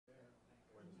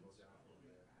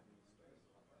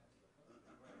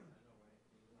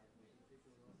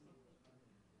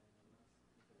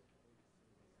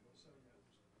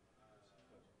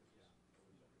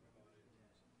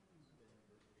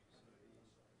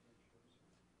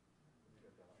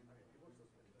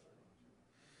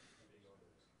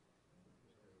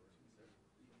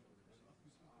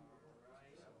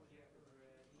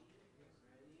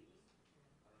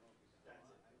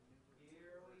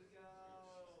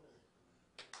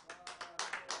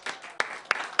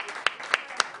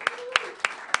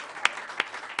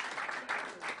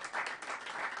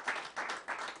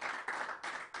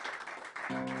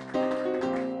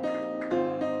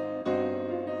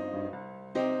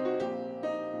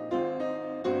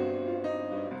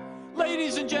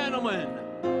and gentlemen,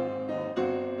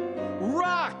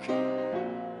 rock!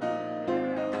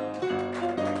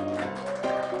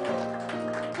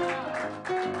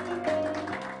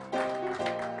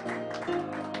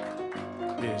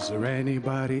 Is there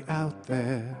anybody out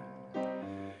there?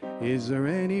 Is there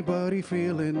anybody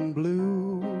feeling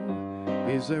blue?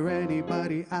 Is there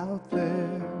anybody out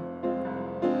there?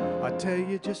 I tell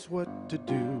you just what to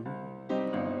do.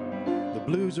 The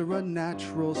blues are a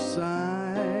natural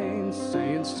sign,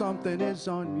 saying something is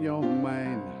on your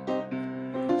mind.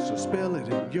 So spill it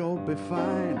and you'll be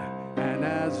fine. And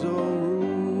as a rule,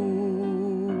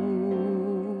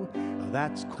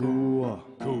 that's cool.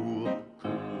 Cool.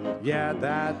 Yeah,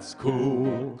 that's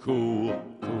cool. Cool.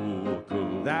 Cool.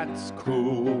 Cool. That's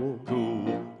cool.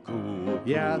 Cool. Cool.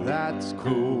 Yeah, that's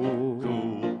cool.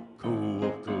 Cool.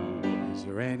 Cool. Cool. Is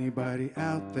there anybody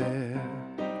out there?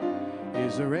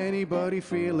 Is there anybody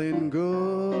feeling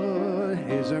good?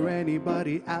 Is there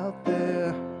anybody out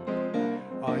there?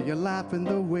 Are you laughing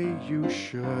the way you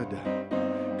should?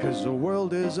 'Cause the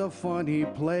world is a funny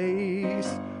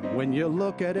place when you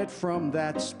look at it from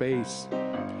that space.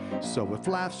 So if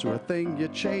laughs are a thing you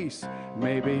chase,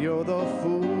 maybe you're the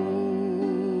fool.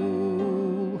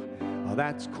 Oh,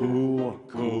 that's cool,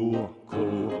 cool,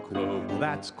 cool, cool.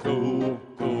 That's cool,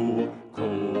 cool,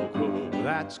 cool, cool.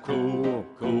 That's cool,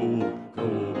 cool,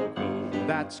 cool, cool.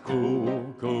 That's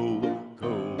cool, cool,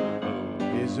 cool, cool.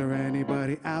 Is there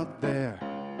anybody out there?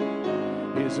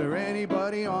 Is there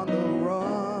anybody on the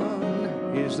run?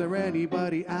 Is there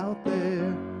anybody out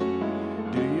there?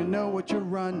 Do you know what you're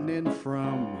running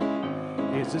from?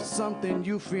 Is it something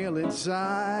you feel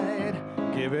inside?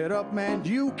 Give it up, man,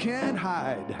 you can't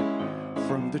hide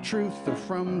from the truth or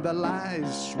from the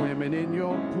lies swimming in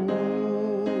your pool.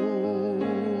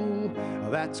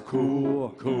 That's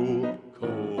cool, cool,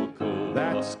 cool, cool.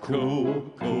 That's cool,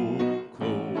 cool,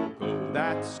 cool, cool.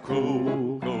 That's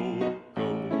cool, cool,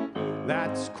 cool, cool.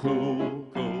 That's cool,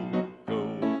 cool,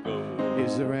 cool, cool.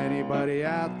 Is there anybody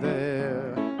out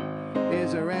there?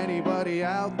 Is there anybody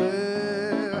out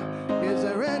there? Is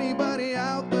there anybody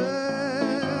out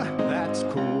there? That's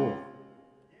cool.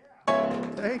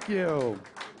 Thank you.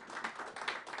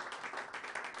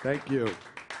 Thank you.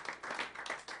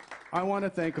 I want to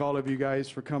thank all of you guys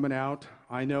for coming out.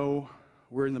 I know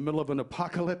we're in the middle of an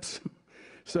apocalypse,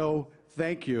 so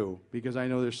thank you, because I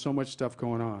know there's so much stuff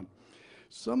going on.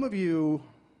 Some of you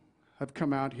have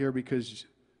come out here because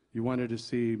you wanted to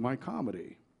see my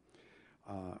comedy.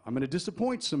 I'm going to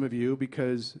disappoint some of you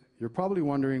because you're probably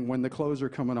wondering when the clothes are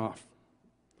coming off.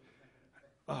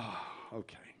 Oh,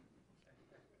 okay.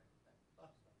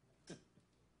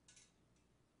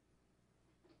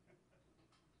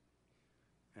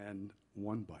 And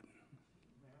one button.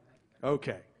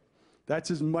 Okay.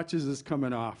 That's as much as is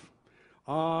coming off.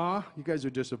 You guys are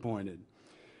disappointed.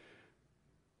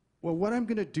 Well, what I'm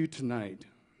going to do tonight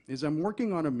is I'm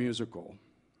working on a musical,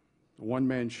 a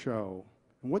one-man show.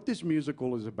 And what this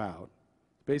musical is about,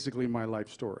 basically my life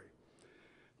story.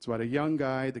 It's about a young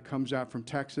guy that comes out from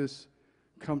Texas,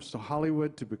 comes to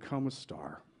Hollywood to become a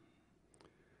star.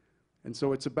 And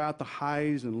so it's about the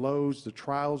highs and lows, the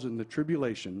trials and the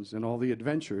tribulations, and all the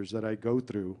adventures that I go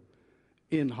through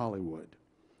in Hollywood.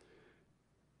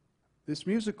 This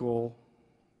musical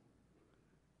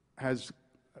has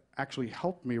actually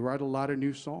helped me write a lot of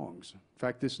new songs. In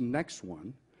fact, this next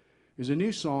one is a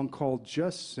new song called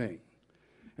Just Sing.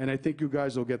 And I think you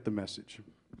guys will get the message.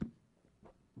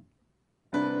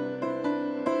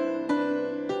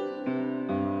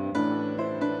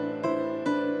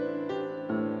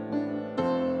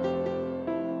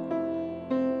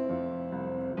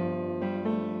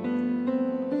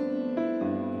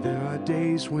 There are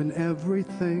days when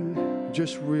everything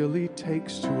just really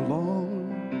takes too long.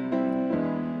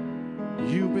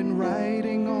 You've been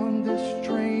riding on this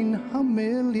train a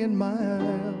million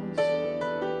miles.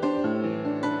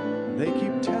 They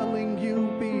keep telling you,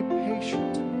 be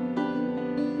patient,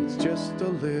 it's just a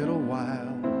little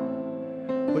while.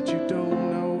 But you don't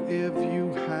know if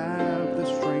you have the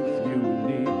strength you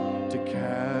need to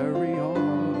carry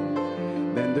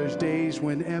on. Then there's days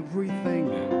when everything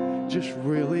just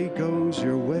really goes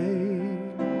your way.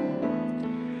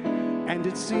 And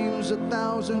it seems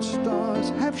 1,000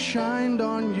 stars have shined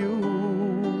on you.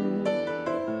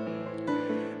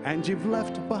 And you've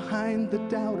left behind the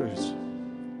doubters,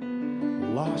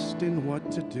 lost in what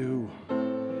to do,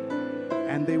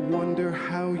 and they wonder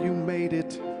how you made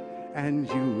it, and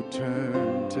you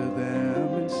turn to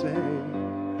them and say,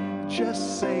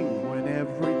 just sing when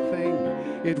everything,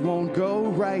 it won't go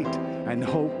right, and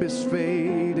hope is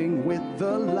fading with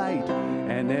the light,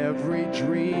 and every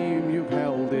dream you've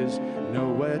held is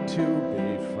nowhere to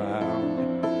be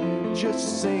found.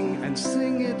 Just sing and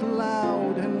sing it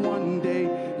loud, and one day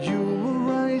you will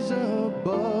rise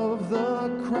above the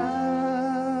crowd.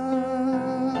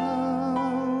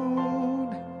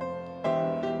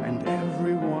 And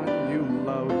everyone you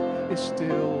love is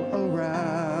still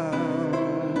around.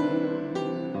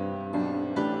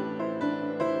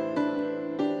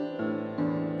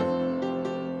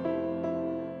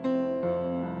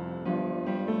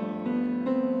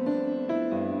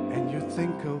 And you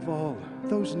think of all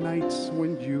those nights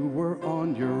when you were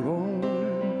on your own.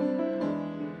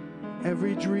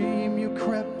 Every dream you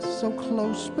crept so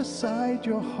close beside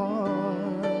your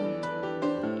heart.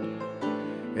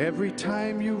 Every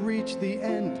time you reached the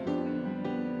end,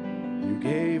 you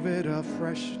gave it a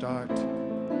fresh start.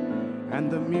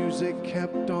 And the music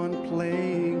kept on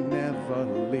playing, never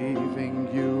leaving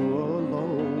you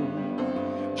alone.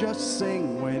 Just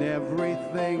sing when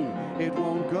everything, it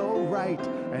won't go right,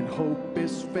 and hope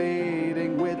is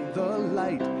fading with the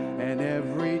light, and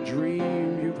every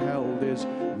dream you've held is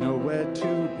nowhere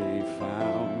to be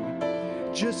found.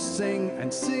 Just sing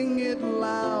and sing it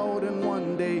loud, and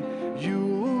one day you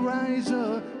will rise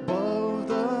above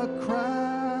the crowd,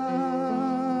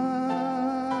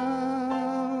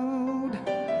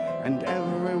 and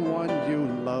everyone you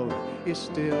love is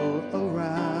still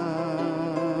around.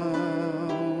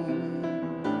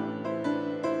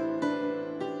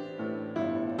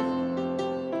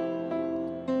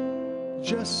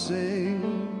 Just sing,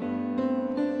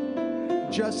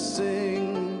 just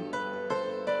sing,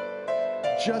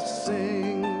 just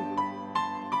sing,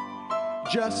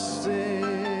 just sing.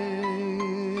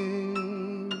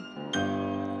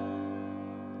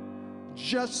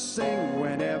 Just sing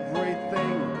when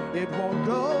everything, it won't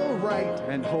go right,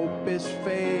 and hope is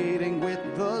fading with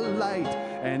the light,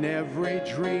 and every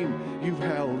dream you've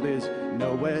held is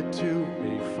nowhere to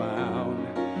be found.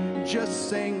 Just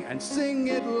sing and sing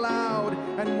it loud,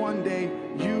 and one day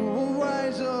you will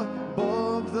rise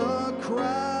above the crowd.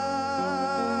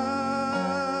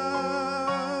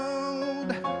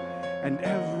 And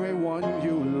everyone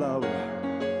you love,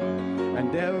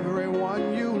 and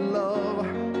everyone you love,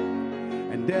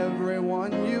 and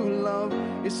everyone you love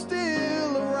is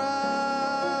still around.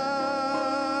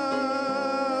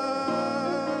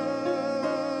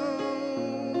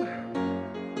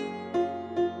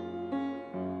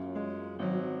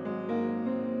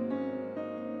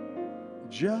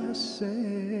 Just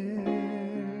sing.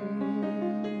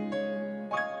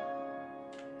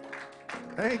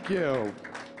 Thank you.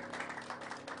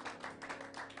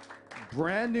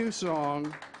 Brand new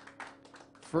song.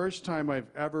 First time I've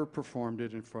ever performed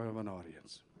it in front of an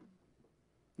audience.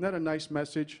 Isn't that a nice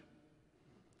message?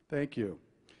 Thank you.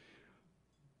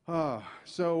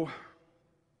 So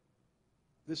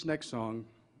this next song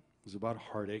is about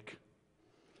heartache.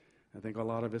 I think a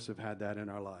lot of us have had that in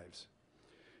our lives.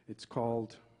 It's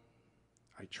called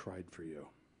I Tried for You.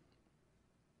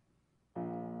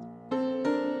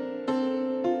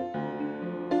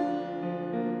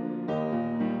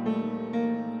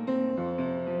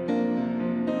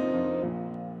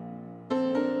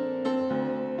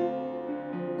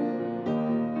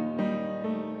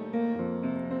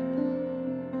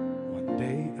 One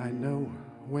day I know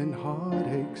when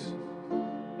heartaches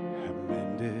have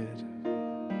mended,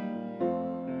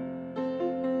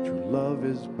 love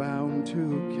is bound to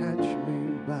catch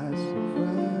me by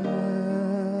surprise.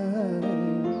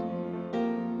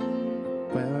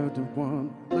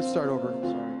 Let's start over.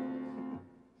 Sorry.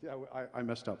 Yeah, I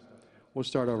messed up. We'll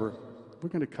start over. We're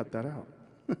going to cut that out.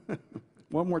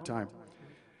 One more time.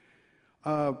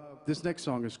 This next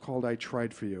song is called I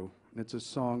Tried for You, and it's a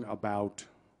song about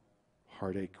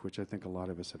heartache, which I think a lot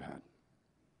of us have had.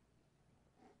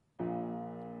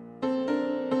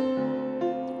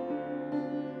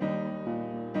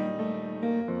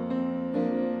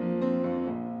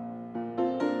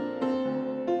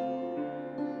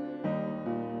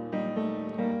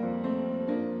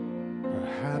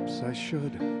 Perhaps I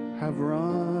should have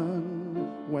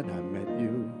run when I met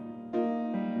you.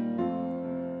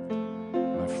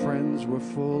 My friends were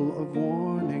full of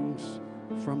warnings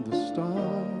from the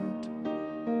start.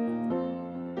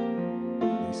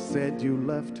 They said you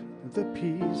left the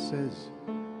pieces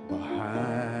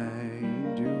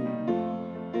behind you,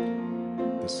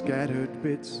 the scattered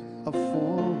bits of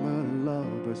former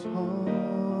lovers' hearts.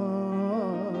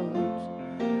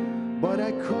 But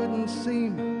I couldn't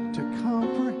seem to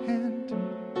comprehend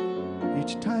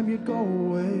each time you'd go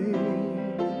away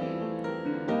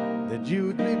that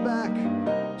you'd be back,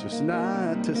 just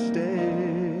not to stay.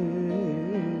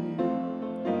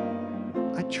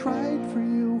 I tried for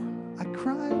you, I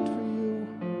cried for you,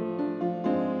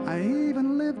 I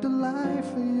even lived a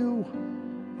life for you,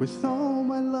 With all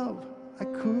my love, I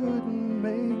couldn't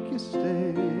make you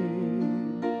stay.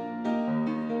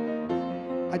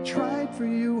 I tried for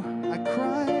you, I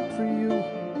cried for you,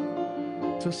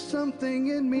 till something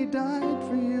in me died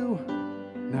for you.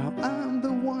 Now I'm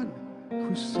the one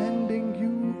who's sending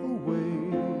you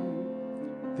away.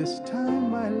 This time,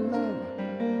 my love,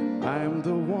 I'm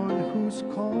the one who's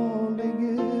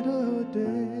calling it a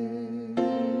day.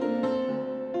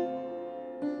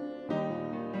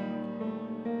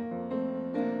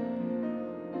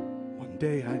 One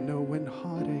day I know when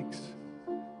heartaches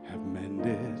have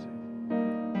mended,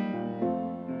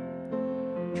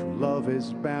 true love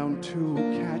is bound to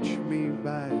catch me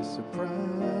by surprise.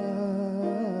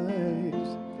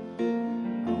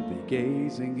 I'll be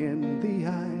gazing in the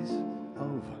eyes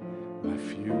of my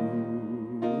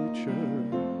future,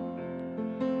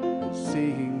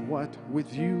 seeing what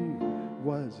with you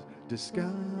was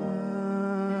disguised.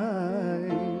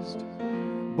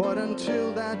 But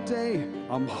until that day,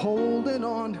 I'm holding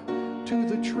on to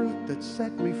the truth that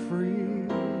set me free.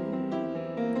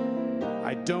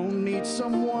 I don't need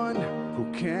someone who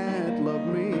can't love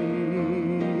me.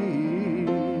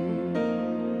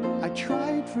 I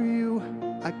tried for you,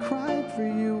 I cried for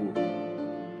you,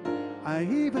 I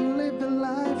even lived a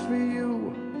life for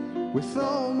you. With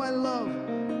all my love,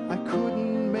 I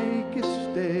couldn't make you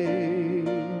stay.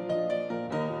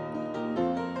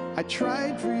 I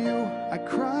tried for you, I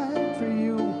cried for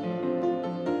you,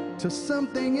 till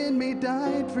something in me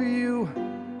died for you.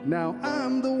 Now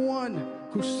I'm the one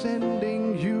who's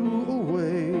sending you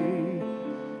away.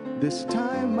 This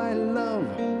time, my love,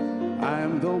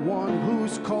 I'm the one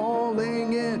who's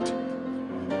calling it.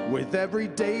 With every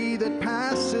day that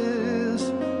passes,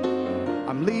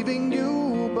 I'm leaving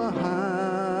you behind,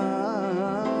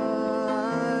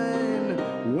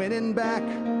 winning back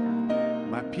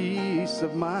my peace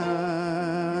of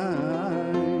mind.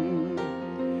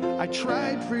 I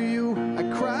tried for you, I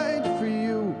cried for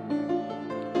you,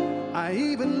 I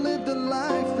even lived a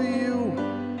life for you.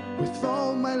 With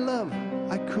all my love,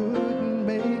 I couldn't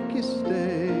make you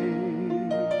stay.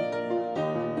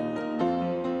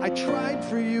 I tried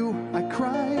for you, I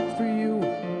cried for you,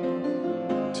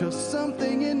 till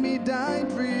something in me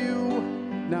died for you.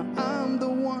 Now I'm the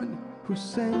one who's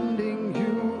sending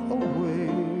you away.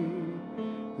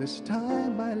 This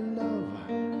time, my love,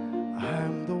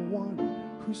 I'm the one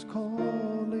who's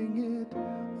calling it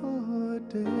a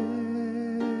day.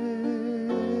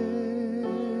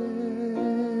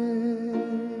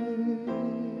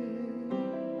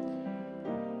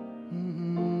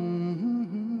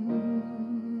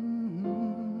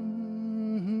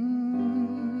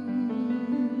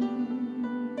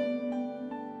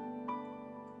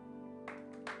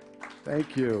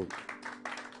 Thank you.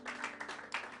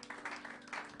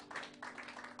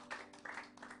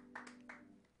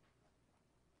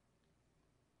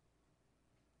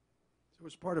 It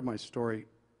was part of my story.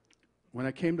 When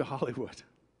I came to Hollywood,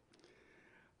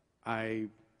 I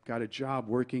got a job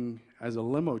working as a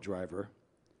limo driver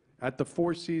at the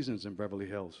Four Seasons in Beverly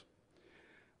Hills.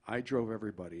 I drove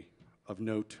everybody of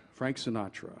note: Frank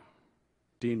Sinatra,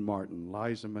 Dean Martin,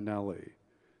 Liza Minnelli,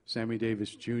 Sammy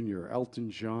Davis Jr., Elton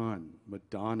John,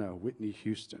 Madonna, Whitney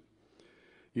Houston.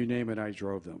 You name it, I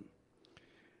drove them.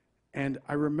 And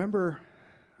I remember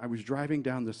I was driving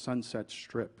down the Sunset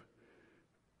Strip,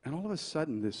 and all of a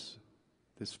sudden this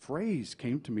phrase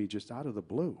came to me just out of the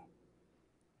blue.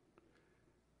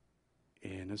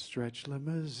 In a stretch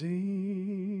limousine,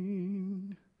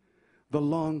 the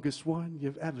longest one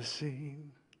you've ever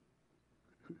seen.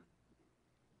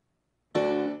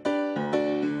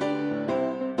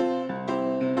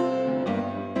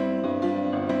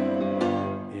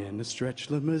 In a stretch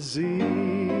limousine,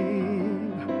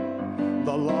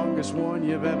 the longest one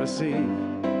you've ever seen.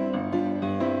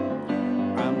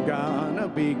 I'm gonna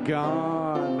be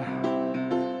gone,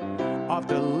 off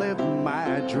to live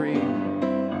my dream.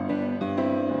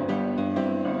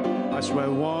 I swear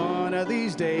one of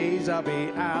these days I'll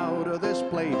be out of this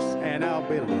place, and I'll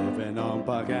be living on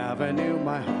Park Avenue,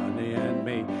 my honey and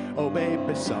me. Oh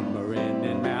baby, summer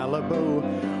in Malibu.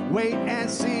 Wait and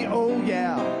see, oh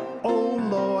yeah. Oh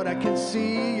Lord, I can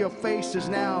see your faces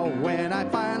now when I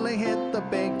finally hit the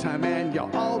big time, and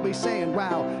you'll all be saying,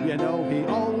 wow, you know, he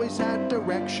always had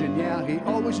direction, yeah, he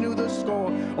always knew the score.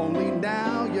 Only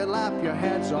now you laugh your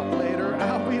heads off, later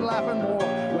I'll be laughing more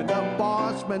when the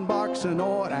bossman barks an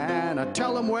order and I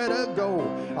tell him where to go.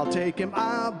 I'll take him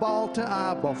eyeball to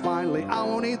eyeball, finally I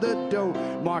won't need the dough.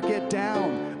 Mark it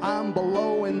down, I'm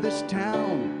below in this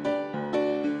town.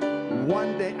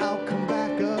 One day I'll come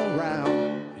back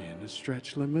around. In a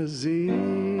stretch limousine,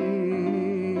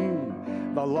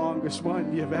 the longest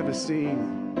one you've ever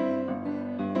seen.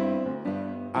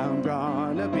 I'm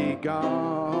gonna be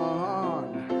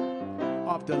gone,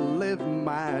 off to live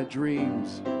my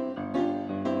dreams.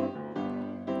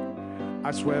 I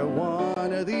swear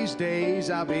one of these days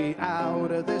I'll be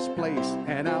out of this place,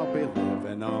 and I'll be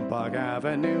living on Park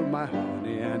Avenue, my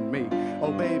honey and me.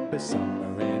 Oh baby,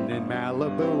 summer in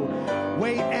Malibu.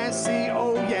 Wait and see,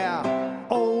 oh yeah.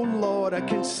 Oh Lord, I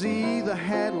can see the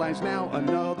headlines now.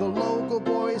 Another local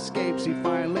boy escapes. He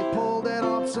finally pulled it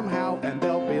off somehow, and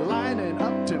they'll be lining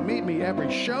up to meet me every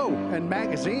show and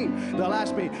magazine. They'll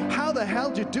ask me, how the hell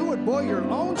did you do it, boy, your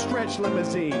own stretch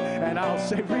limousine? And I'll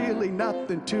say, really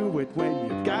nothing to it when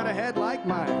you've got a head like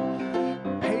mine.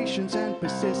 Patience and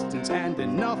persistence and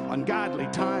enough ungodly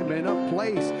time in a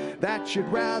place that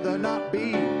should rather not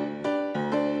be.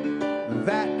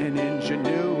 That and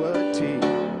ingenuity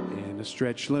in a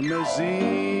stretch limousine.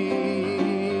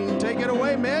 Take it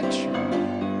away, Mitch.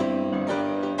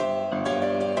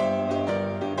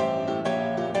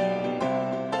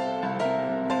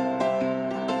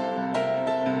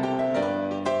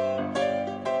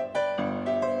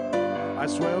 I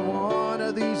swear one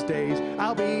of these days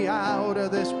I'll be out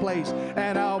of this place,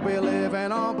 and I'll be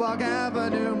living on Park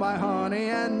Avenue, my honey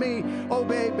and me. Oh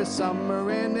baby, summer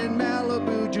in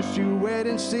Malibu, just you wait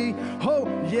and see. Oh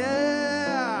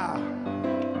yeah,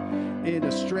 in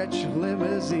a stretch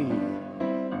limousine.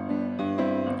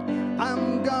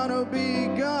 I'm gonna be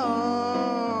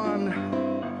gone,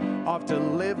 off to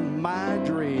live my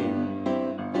dream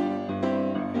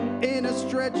in a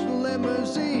stretch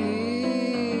limousine.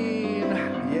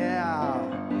 Yeah,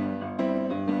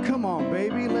 come on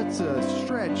baby, let's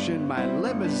stretch in my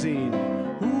limousine.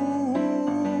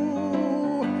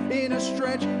 Ooh, in a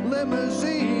stretch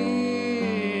limousine.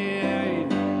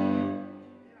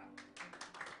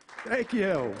 Thank you.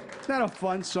 Isn't that a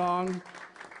fun song?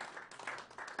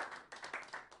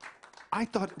 I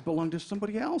thought it belonged to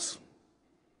somebody else.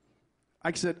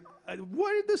 I said,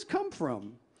 where did this come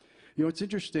from? You know, it's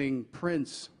interesting,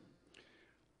 Prince,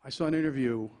 I saw an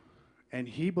interview, and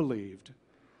he believed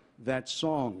that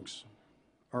songs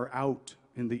are out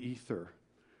in the ether,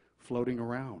 floating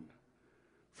around,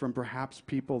 from perhaps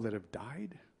people that have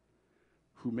died,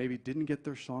 who maybe didn't get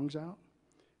their songs out.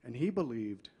 And he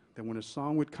believed that when a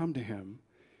song would come to him,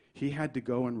 he had to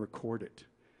go and record it,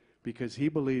 because he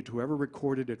believed whoever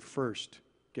recorded it first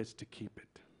gets to keep it.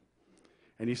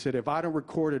 And he said, if I don't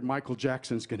record it, Michael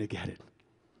Jackson's going to get it.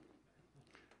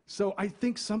 So I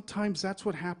think sometimes that's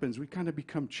what happens. We kind of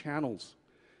become channels,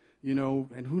 you know,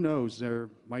 and who knows, there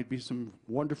might be some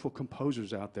wonderful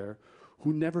composers out there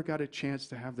who never got a chance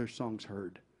to have their songs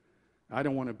heard. I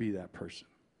don't want to be that person.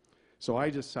 So I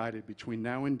decided between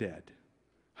now and dead,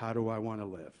 how do I want to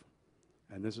live?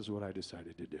 And this is what I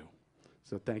decided to do.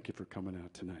 So thank you for coming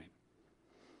out tonight.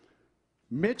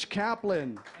 Mitch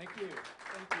Kaplan. Thank you.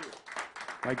 Thank you.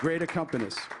 My great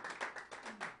accompanist.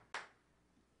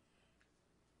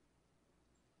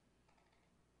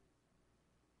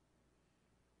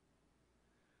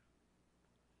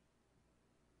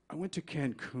 I went to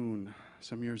Cancun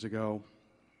some years ago,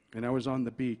 and I was on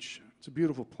the beach. It's a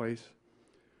beautiful place.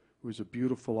 It was a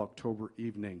beautiful October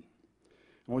evening.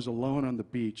 I was alone on the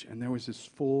beach, and there was this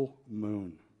full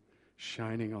moon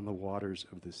shining on the waters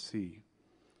of the sea.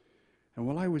 And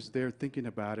while I was there thinking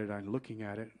about it and looking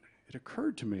at it, it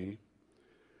occurred to me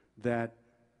that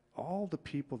all the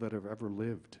people that have ever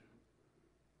lived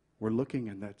were looking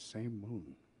at that same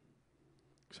moon,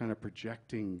 kind of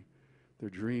projecting their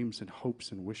dreams and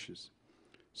hopes and wishes.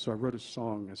 So I wrote a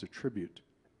song as a tribute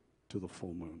to the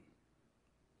full moon.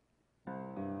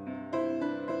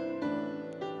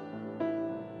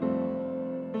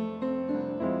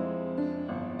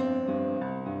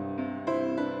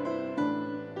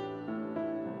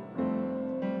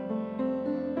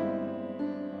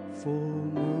 Full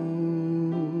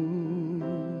moon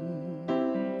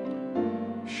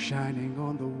shining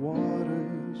on the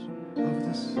waters of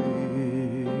the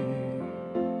sea.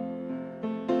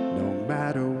 No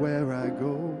matter where I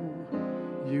go,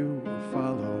 you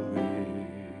follow me,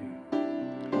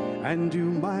 and you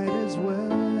might as well.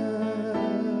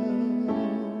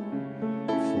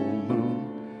 Full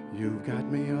moon, you've got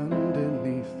me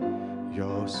underneath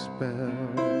your spell.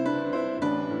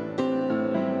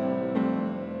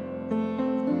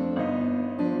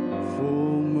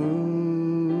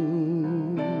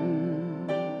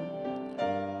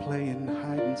 Playing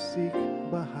hide and seek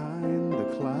behind the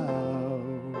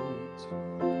clouds.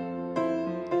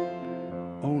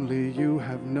 Only you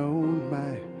have known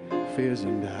my fears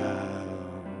and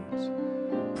doubts.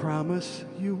 Promise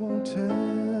you won't tell.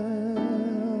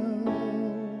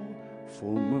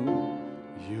 Full moon,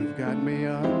 You've got me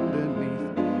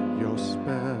underneath your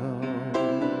spell.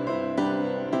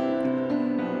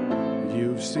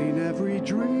 You've seen every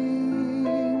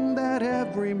dream that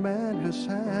every man has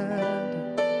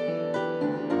had.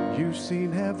 You've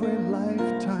seen every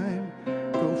lifetime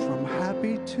go from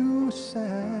happy to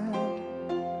sad.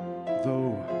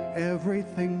 Though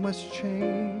everything must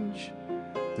change,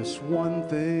 this one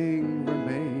thing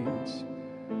remains: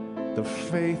 the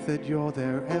faith that you're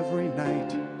there every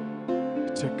night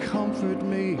to comfort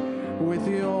me with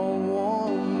your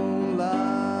warm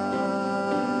moonlight.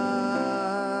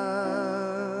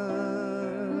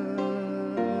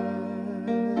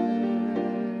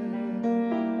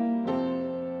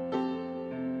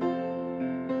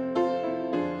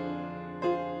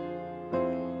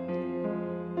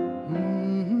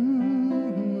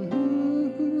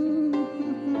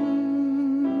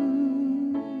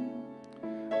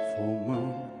 Full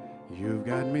moon, you've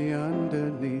got me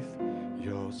underneath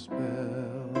your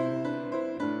spell.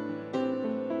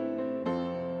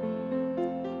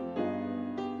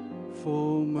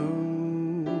 Full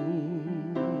moon,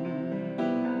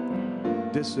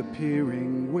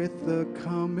 disappearing with the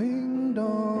coming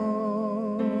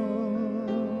dawn.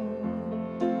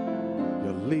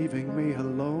 You're leaving me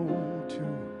alone to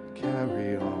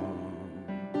carry on.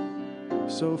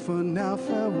 So for now,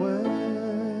 farewell.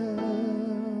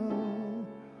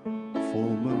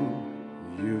 Full moon,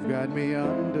 you've got me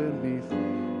underneath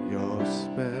your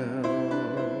spell.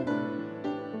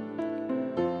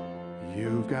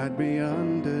 You've got me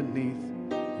underneath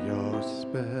your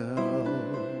spell.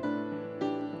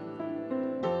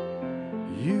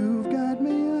 You've got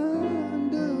me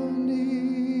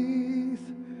underneath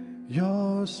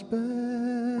your spell.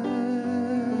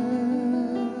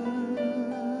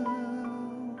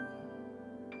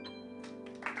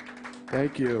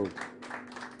 Thank you.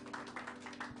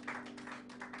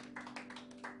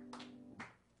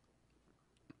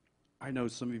 I know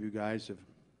some of you guys have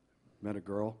met a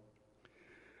girl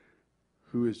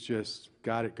who has just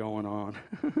got it going on.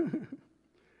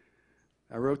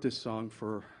 I wrote this song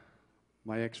for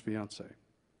my ex-fiance.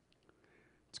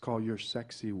 It's called Your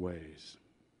Sexy Ways.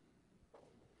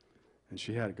 And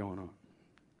she had it going on.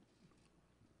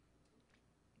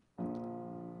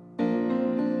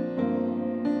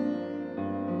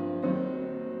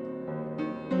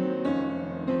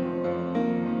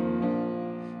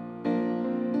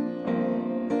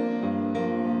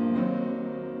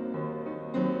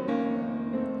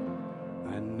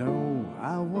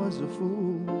 Was a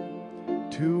fool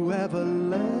to ever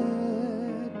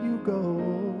let you go.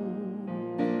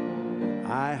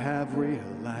 I have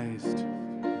realized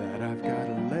that I've got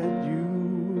to let you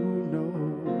know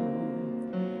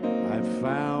I've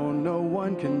found no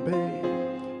one can pay,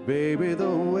 baby, the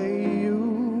way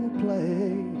you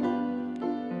play.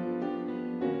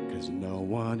 'Cause no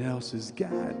one else has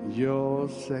got your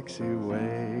sexy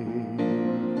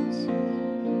ways.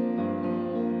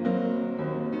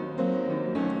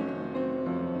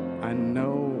 I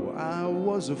know I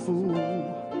was a fool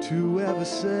to ever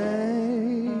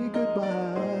say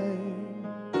goodbye.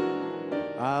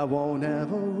 I won't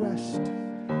ever rest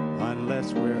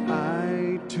unless we're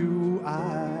eye to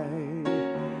eye.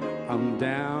 I'm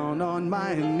down on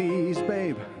my knees,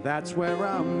 babe, that's where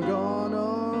I'm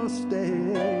gonna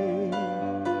stay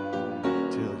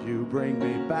till you bring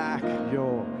me back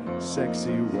your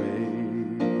sexy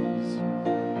ways.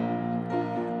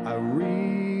 I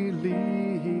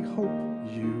really hope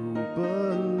you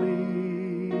believe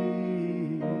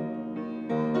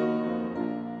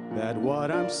that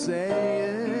what I'm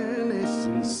saying is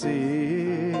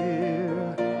sincere.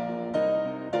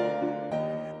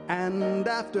 And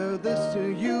after this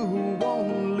you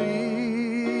won't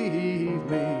leave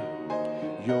me.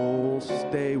 You'll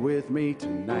stay with me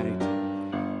tonight,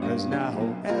 'cause now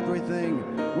everything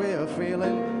we're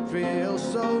feeling feels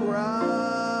so right.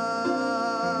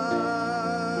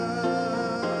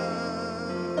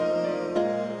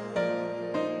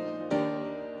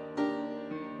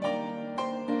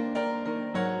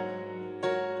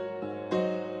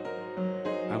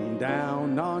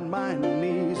 Down on my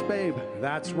knees, babe,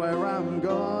 that's where I'm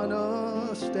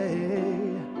gonna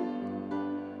stay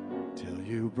till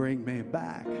you bring me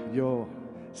back your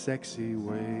sexy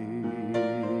ways.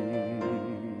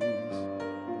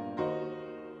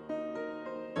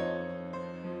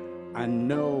 I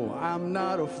know I'm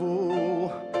not a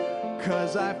fool,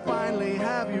 'cause I finally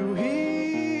have you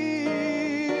here.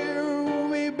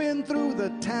 We've been through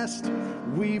the test,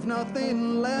 we've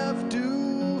nothing left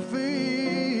to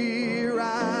fear.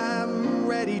 I'm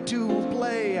ready to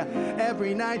play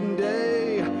every night and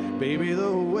day, baby,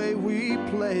 the way we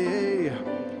play.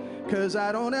 'cause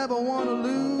I don't ever want to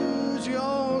lose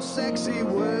your sexy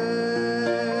ways.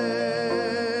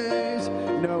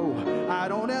 No, I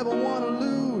don't ever want to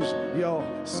lose your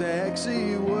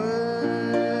sexy ways.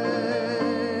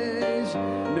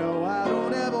 No, I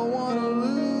don't ever want to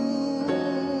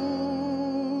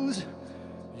lose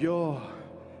your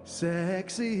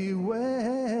sexy ways.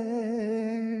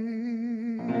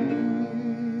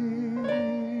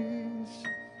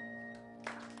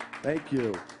 Thank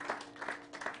you.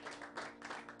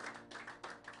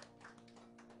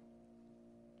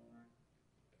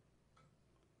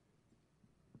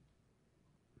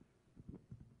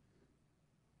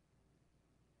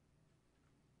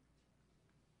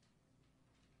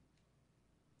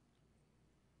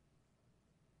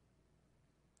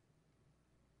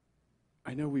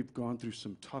 I know we've gone through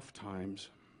some tough times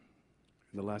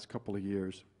in the last couple of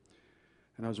years,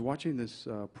 and I was watching this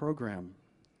program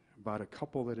about a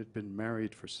couple that had been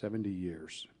married for 70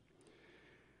 years,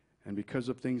 and because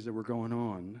of things that were going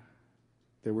on,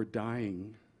 they were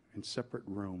dying in separate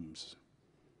rooms,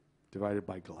 divided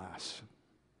by glass.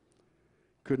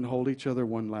 Couldn't hold each other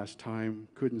one last time,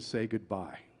 couldn't say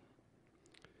goodbye.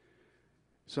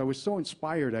 So I was so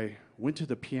inspired, I went to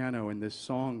the piano, and this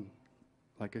song,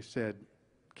 like I said,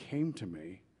 came to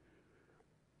me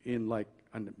in like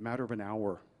a matter of an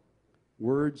hour,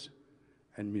 words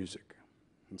and music.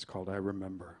 It's called I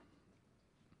Remember.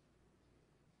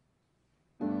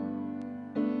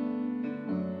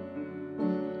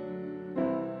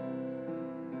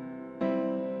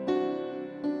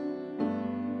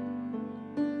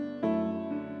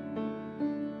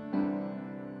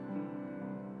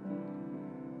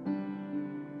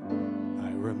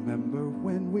 I remember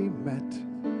when we met.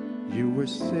 You were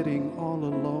sitting all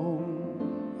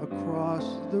alone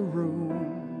across the room.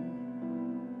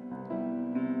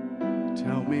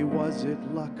 Tell me, was it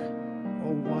luck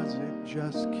or was it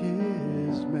just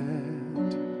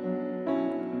kismet?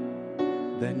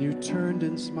 Then you turned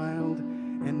and smiled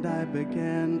and I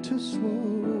began to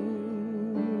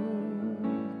swoon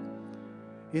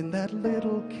in that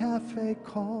little cafe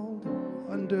called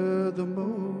Under the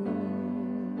Moon.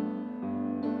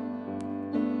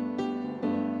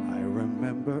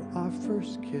 Remember our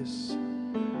first kiss,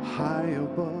 high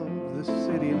above the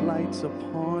city lights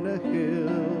upon a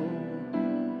hill.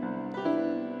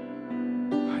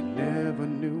 I never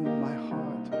knew my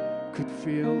heart could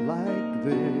feel like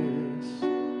this.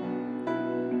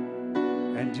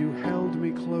 And you held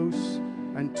me close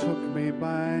and took me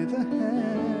by the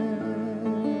hand.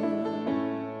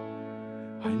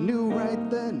 I knew right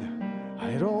then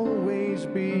I'd always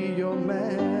be your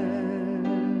man.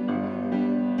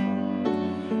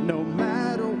 No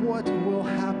matter what will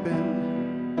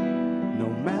happen, no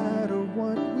matter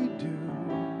what we do,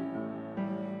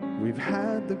 we've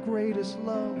had the greatest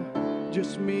love,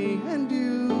 just me and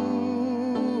you.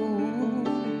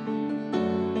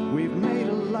 We've made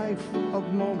a life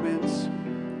of moments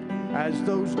as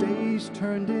those days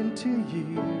turned into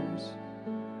years.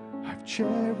 I've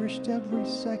cherished every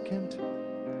second,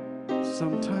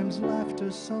 sometimes laughter,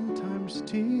 sometimes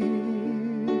tears.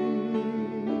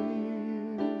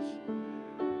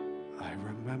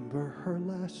 Her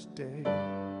last day,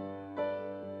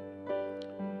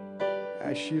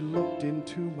 as she looked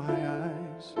into my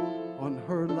eyes on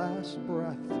her last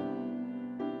breath,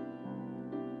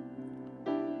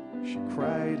 she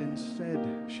cried and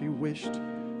said she wished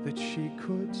that she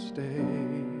could stay.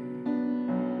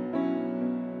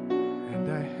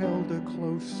 And I held her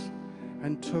close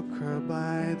and took her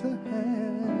by the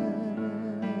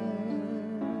hand.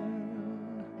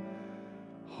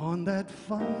 On that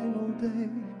final day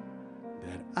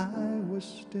that I was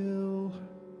still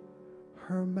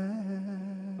her man.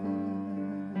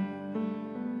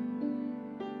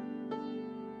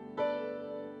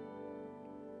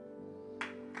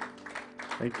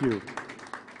 Thank you.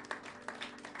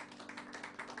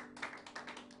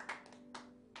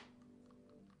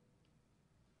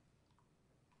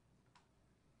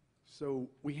 So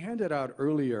we handed out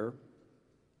earlier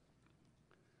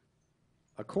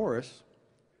a chorus,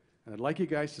 and I'd like you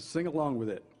guys to sing along with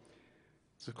it.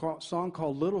 It's a song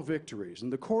called Little Victories,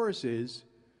 and the chorus is,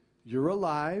 you're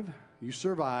alive, you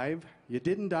survive, you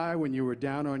didn't die when you were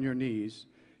down on your knees.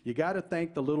 You got to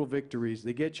thank the little victories.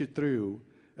 They get you through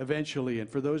eventually. And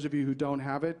for those of you who don't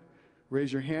have it,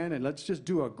 raise your hand and let's just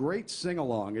do a great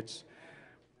sing-along. It's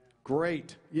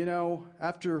great. You know,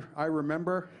 after I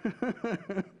remember,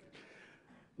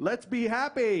 let's be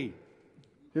happy.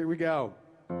 Here we go.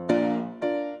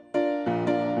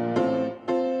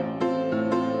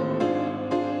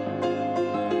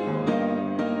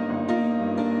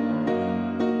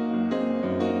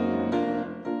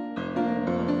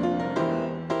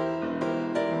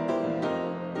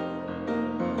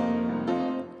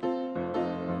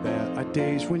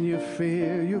 days when you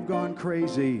fear you've gone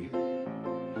crazy,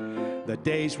 the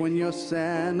days when your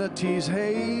sanity's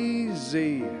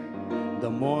hazy, the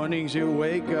mornings you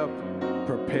wake up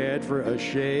prepared for a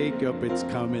shake-up. It's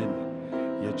coming,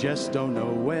 you just don't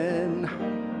know when.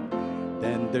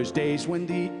 Then there's days when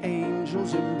the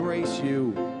angels embrace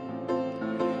you,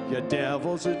 your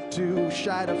devils are too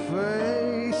shy to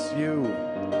face you.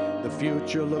 The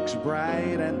future looks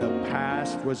bright and the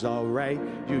past was alright,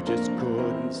 you just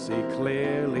couldn't see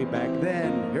clearly back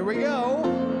then. Here we go.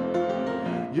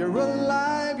 You're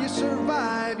alive, you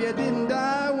survived, you didn't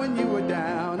die when you were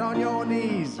down on your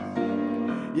knees.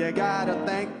 You gotta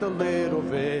thank the little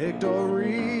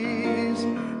victories,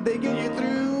 they get you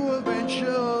through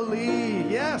eventually.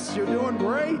 Yes, you're doing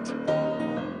great.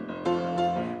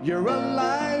 You're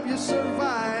alive, you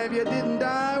survived, you didn't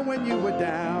die when you were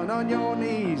down on your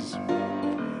knees.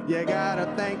 You gotta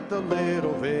thank the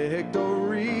little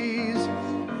victories,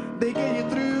 they get you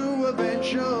through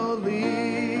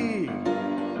eventually.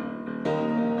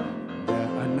 There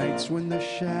are nights when the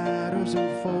shadows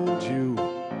enfold you,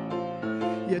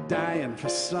 you're dying for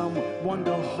someone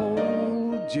to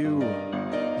hold you.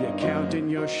 You're counting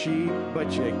your sheep,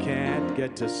 but you can't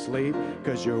get to sleep,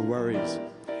 'cause your worries,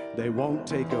 they won't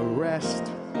take a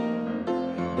rest.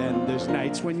 Then there's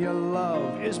nights when your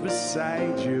love is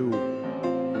beside you,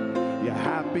 your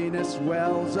happiness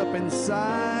wells up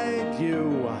inside you,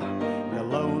 your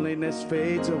loneliness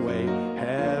fades away,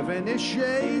 heaven is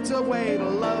shades away. To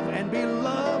love and be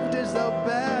loved is the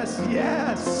best.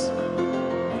 Yes,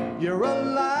 you're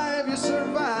alive, you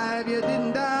survived, you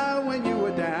didn't die when you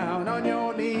were down on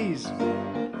your knees.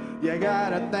 You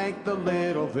gotta thank the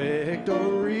little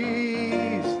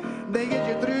victories, they get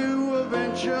you through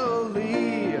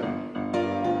eventually.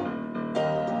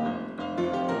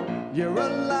 You're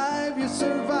alive, you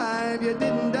survived, you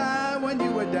didn't die when you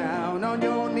were down on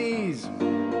your knees.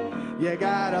 You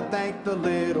gotta thank the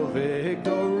little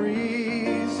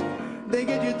victories, they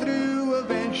get you through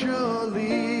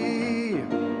eventually.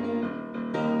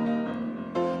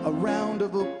 A round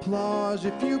of applause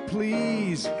if you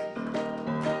please,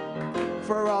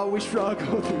 for all we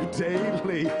struggle through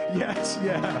daily. Yes,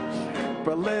 yeah,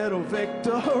 for little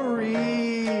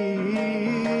victories.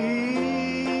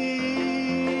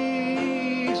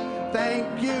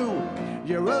 Thank you.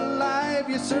 You're alive,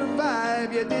 you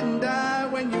survived, you didn't die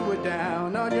when you were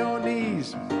down on your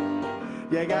knees.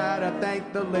 You gotta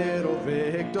thank the little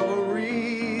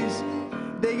victories,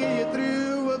 they get you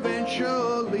through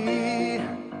eventually.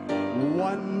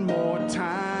 One more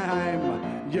time.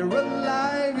 You're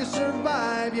alive, you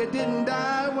survived, you didn't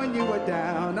die when you were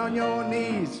down on your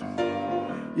knees.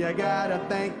 You gotta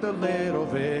thank the little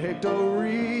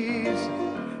victories,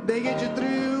 they get you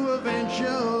through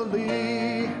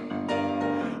eventually.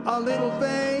 A little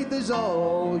faith is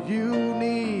all you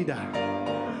need,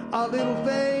 a little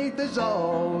faith is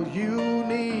all you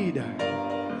need,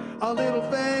 a little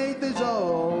faith is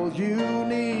all you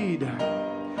need,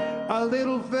 a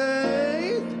little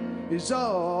faith is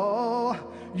all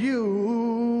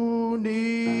you need.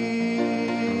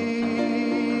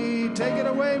 Take it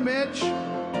away, Mitch.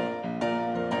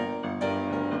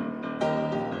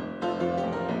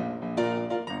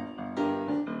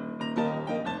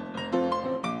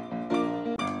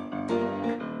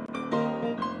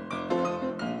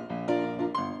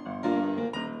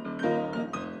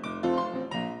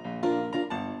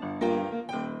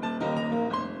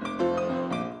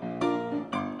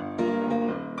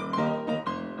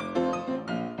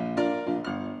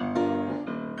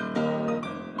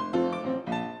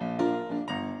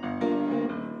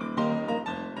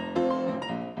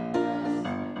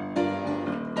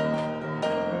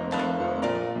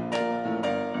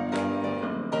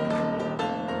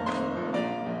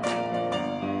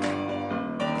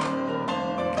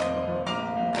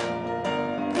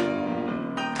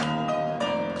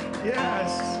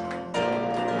 Yes.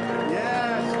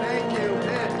 Yes, thank you,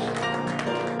 Mitch.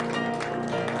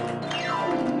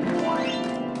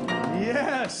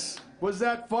 Yes. Was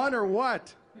that fun or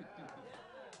what?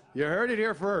 You heard it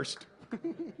here first. That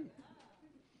means it's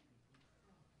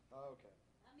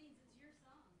your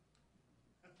song.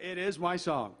 It is my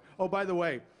song. Oh, by the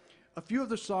way, a few of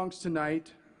the songs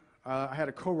tonight, I had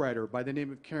a co-writer by the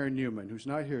name of Karen Newman, who's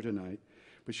not here tonight,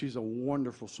 but she's a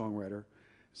wonderful songwriter.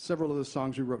 Several of the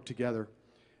songs we wrote together,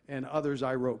 and others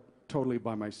I wrote totally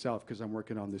by myself because I'm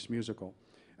working on this musical.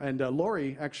 And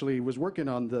Lori actually was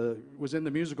in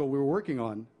the musical we were working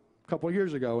on a couple of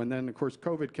years ago, and then of course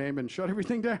COVID came and shut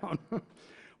everything down.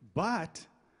 But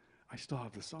I still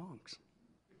have the songs.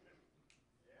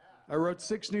 I wrote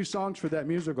 6 new songs for that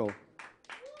musical.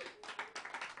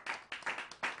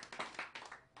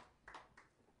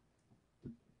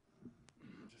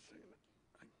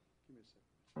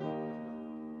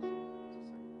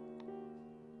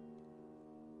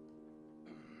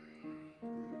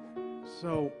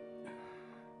 So,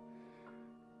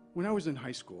 when I was in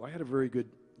high school, I had a very good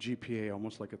GPA,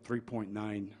 almost like a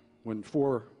 3.9, when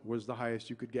 4 was the highest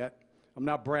you could get. I'm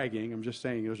not bragging, I'm just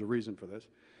saying there's a reason for this.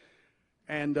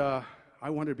 And I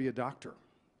wanted to be a doctor.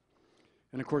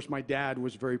 And of course, my dad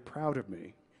was very proud of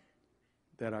me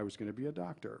that I was going to be a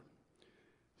doctor.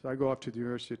 So I go up to the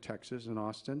University of Texas in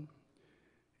Austin,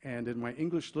 and in my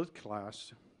English Lit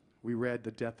class, we read The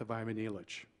Death of Ivan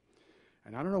Illich.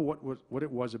 And I don't know what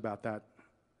it was about that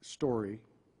story,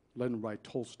 written by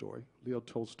Tolstoy, Leo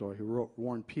Tolstoy, who wrote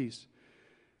War and Peace,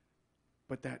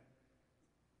 but that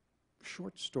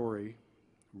short story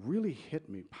really hit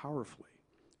me powerfully.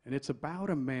 And it's about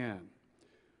a man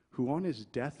who on his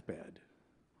deathbed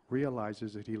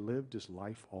realizes that he lived his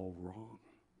life all wrong.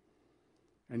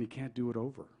 And he can't do it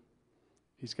over.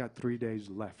 He's got 3 days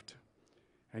left.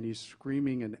 And he's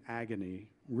screaming in agony,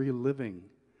 reliving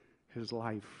his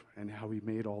life and how he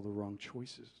made all the wrong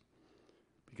choices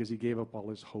because he gave up all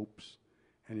his hopes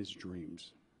and his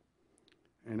dreams.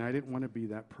 And I didn't want to be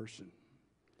that person.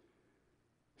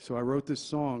 So I wrote this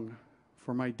song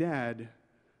for my dad,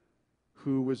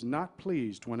 who was not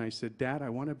pleased when I said, "Dad, I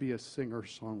want to be a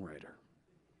singer-songwriter."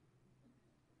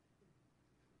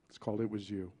 It's called It Was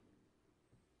You.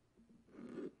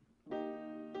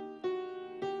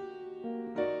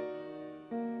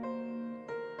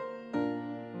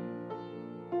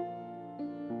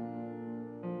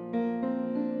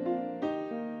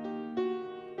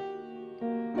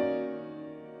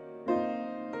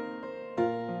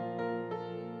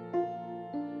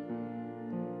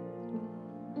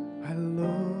 I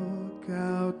look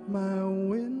out my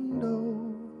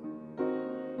window,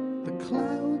 the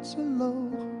clouds are low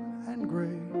and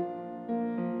gray.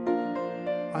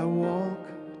 I walk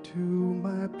to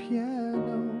my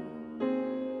piano,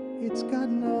 it's got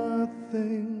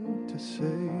nothing to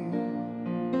say.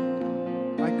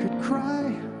 I could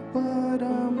cry, but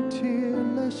I'm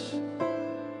tearless,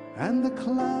 and the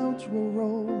clouds will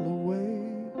roll away.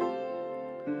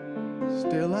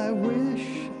 Still I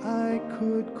wish I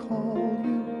could call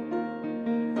you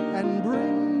and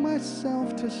bring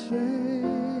myself to say,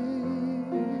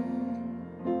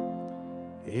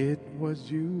 it was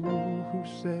you who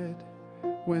said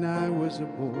when I was a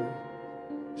boy,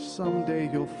 someday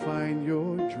you'll find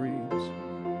your dreams.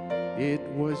 It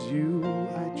was you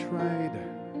I tried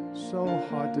so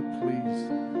hard to please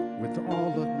with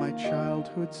all of my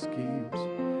childhood schemes.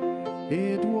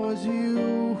 It was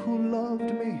you who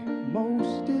loved me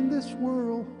most in this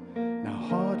world. Now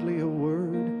hardly a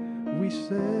word we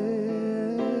say.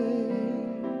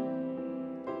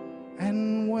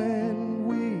 And when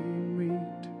we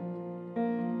meet,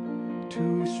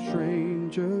 two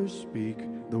strangers speak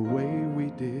the way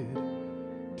we did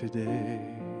today.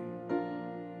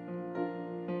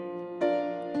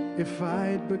 If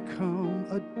I'd become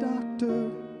a doctor,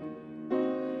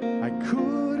 I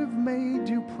could have made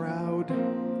you proud,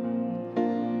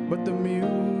 but the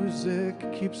music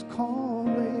keeps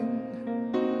calling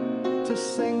to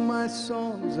sing my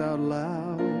songs out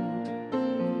loud.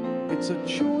 It's a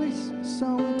choice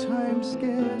sometimes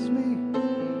scares me,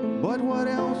 but what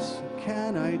else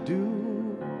can I do?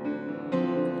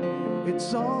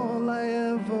 It's all I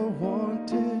ever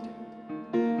wanted,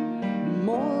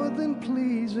 more than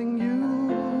pleasing you.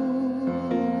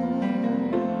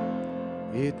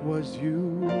 It was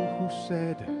you who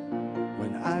said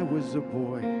when I was a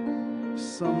boy,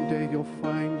 someday you'll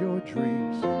find your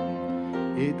dreams.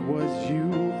 It was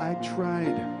you I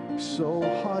tried so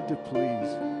hard to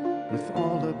please with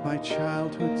all of my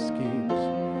childhood schemes.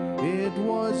 It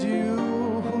was you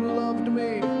who loved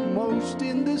me most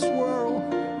in this world.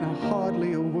 Now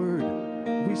hardly a word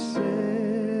we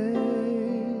say.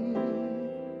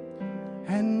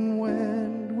 And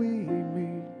when we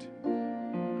meet,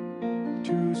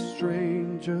 two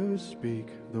strangers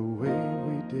speak the way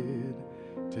we did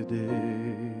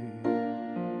today.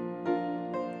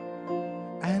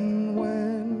 And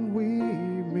when we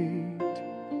meet,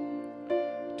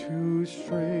 two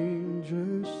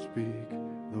strangers speak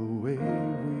the way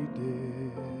we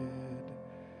did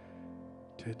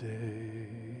today.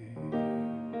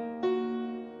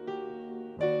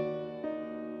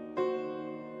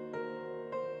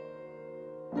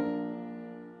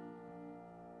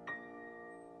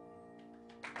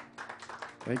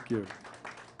 Thank you.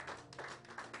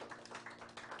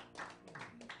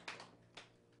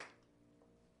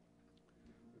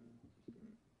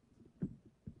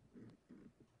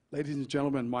 Ladies and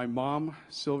gentlemen, my mom,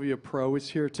 Sylvia Pro, is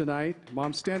here tonight.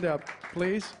 Mom, stand up,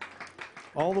 please.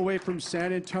 All the way from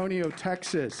San Antonio,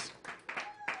 Texas.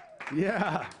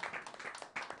 Yeah.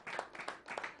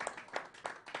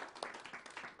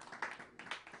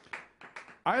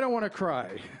 I don't want to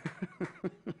cry.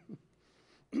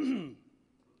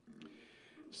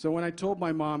 So when I told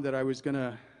my mom that I was going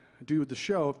to do the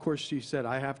show, of course she said,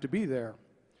 I have to be there.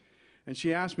 And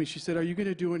she asked me, she said, are you going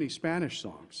to do any Spanish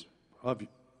songs of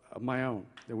my own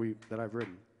that I've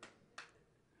written?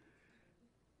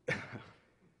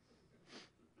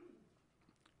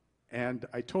 And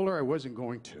I told her I wasn't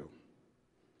going to.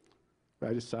 But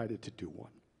I decided to do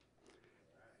one.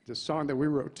 It's a song that we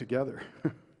wrote together.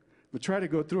 But try to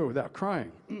go through it without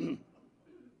crying.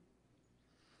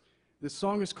 This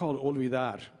song is called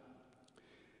Olvidar.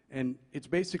 And it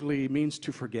basically means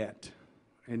to forget.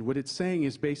 And what it's saying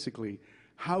is basically,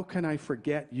 how can I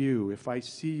forget you if I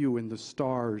see you in the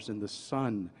stars, in the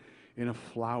sun, in a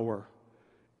flower,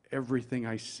 everything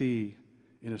I see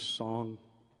in a song?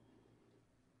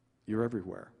 You're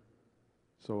everywhere.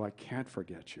 So I can't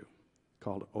forget you.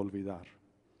 Called Olvidar.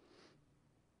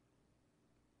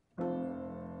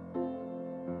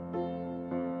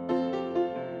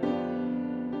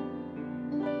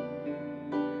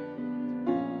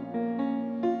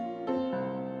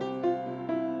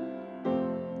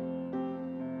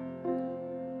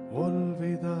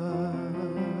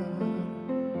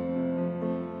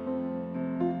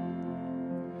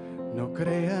 No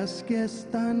creas que es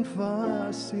tan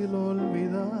fácil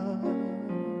olvidar.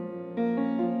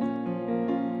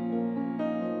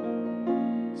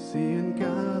 Si en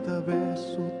cada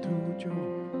beso tuyo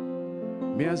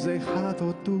me has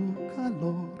dejado tu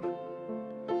calor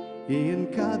y en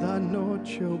cada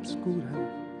noche oscura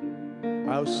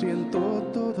aún siento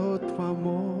todo tu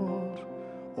amor.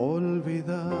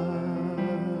 Olvidar.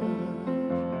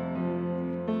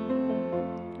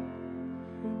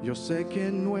 Yo sé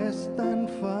que no es tan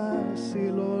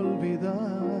fácil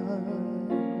olvidar.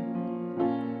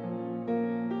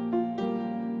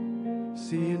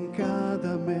 Si en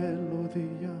cada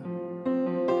melodía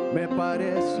me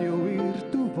parece oír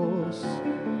tu voz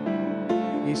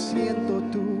y siento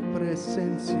tu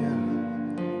presencia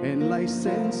en la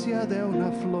esencia de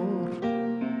una flor.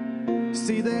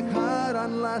 Si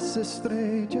dejaran las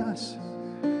estrellas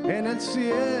en el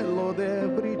cielo de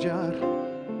brillar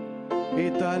y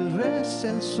tal vez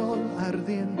el sol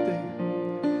ardiente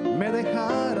me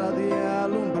dejara de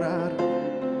alumbrar,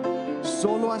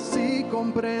 solo así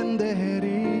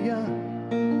comprendería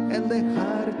el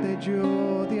dejarte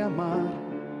yo de amar.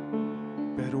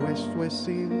 Pero esto es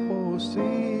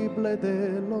imposible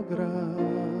de lograr,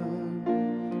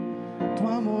 tu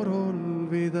amor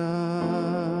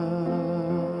olvidar.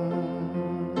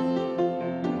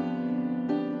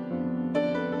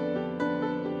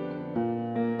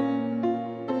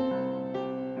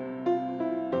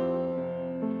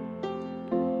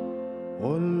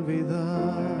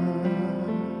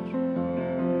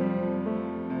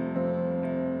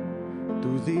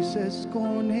 Tú dices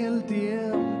con el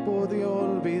tiempo de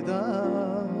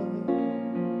olvidar.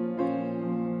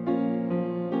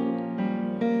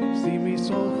 Si mis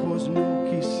ojos no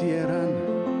quisieran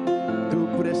tu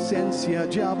presencia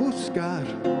ya buscar,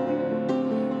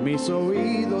 mis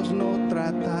oídos no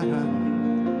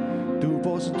trataran tu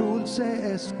voz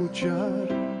dulce escuchar,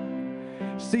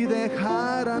 si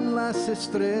dejaran las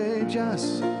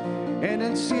estrellas en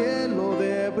el cielo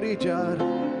de brillar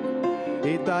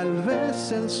y tal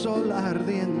vez el sol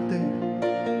ardiente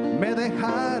me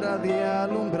dejara de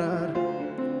alumbrar,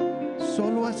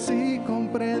 solo así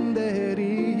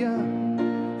comprendería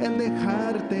el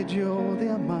dejarte yo de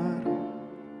amar.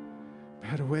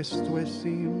 Pero esto es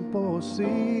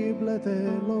imposible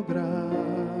de lograr,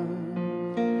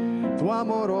 tu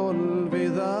amor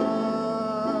olvidar.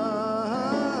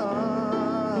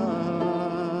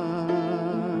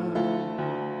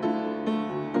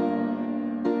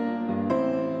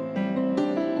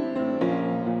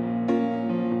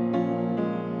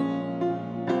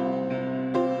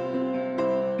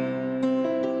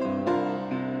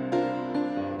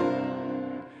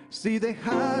 Si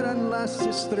dejaran las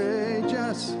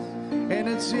estrellas en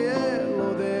el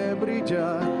cielo de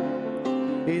brillar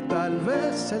y tal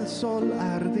vez el sol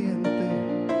ardiente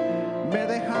me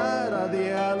dejara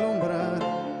de alumbrar,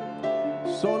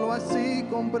 solo así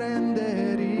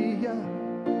comprendería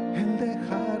el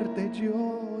dejarte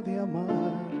yo de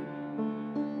amar.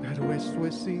 Pero esto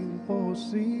es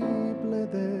imposible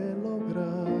de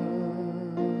lograr,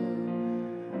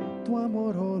 tu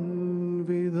amor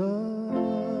olvidar.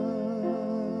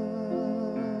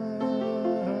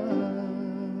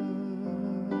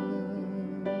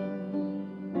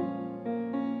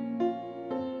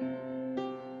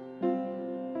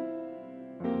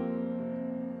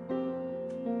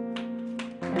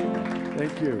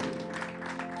 Thank you.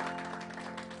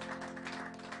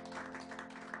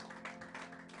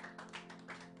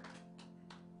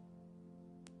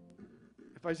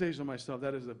 If I say so myself,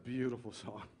 that is a beautiful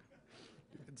song.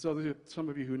 And so some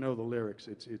of you who know the lyrics,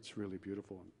 it's really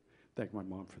beautiful. And thank my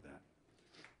mom for that.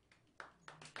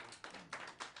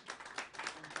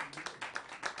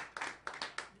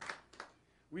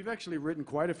 We've actually written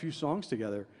quite a few songs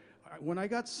together. When I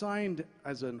got signed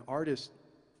as an artist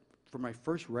for my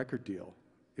first record deal,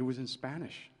 it was in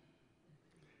Spanish.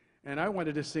 And I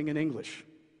wanted to sing in English.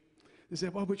 They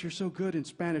said, well, but you're so good in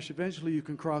Spanish, eventually you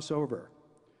can cross over.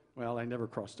 Well, I never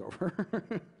crossed over.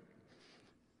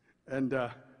 And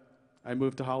I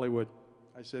moved to Hollywood.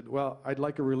 I said, well, I'd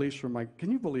like a release from my,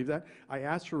 can you believe that? I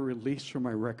asked for a release from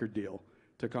my record deal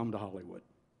to come to Hollywood.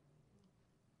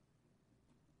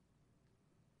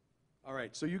 All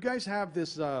right, so you guys have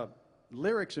this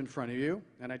lyrics in front of you,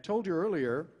 and I told you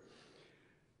earlier,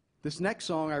 this next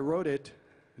song, I wrote it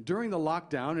during the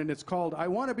lockdown, and it's called I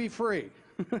Want to Be Free.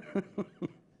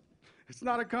 It's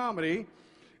not a comedy,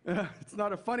 it's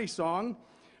not a funny song,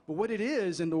 but what it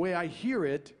is, and the way I hear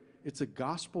it, it's a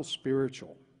gospel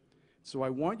spiritual. So I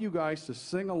want you guys to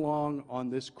sing along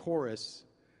on this chorus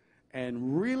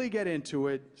and really get into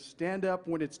it, stand up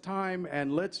when it's time,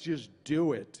 and let's just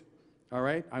do it. All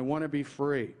right? I want to be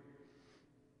free.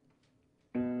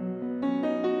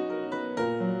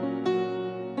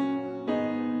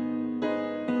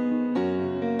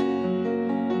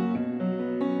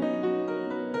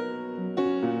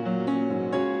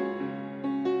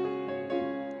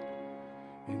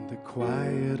 In the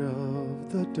quiet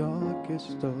of the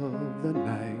darkest of the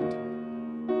night,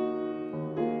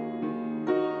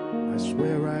 I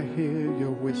swear I hear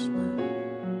your whisper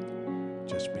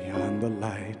just beyond the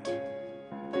light.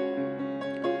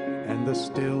 And the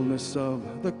stillness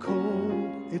of the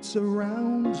cold, it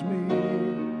surrounds me.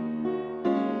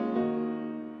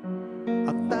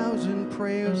 1,000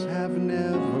 prayers have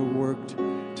never worked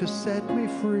to set me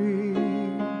free.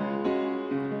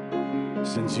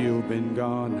 Since you've been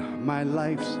gone, my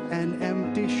life's an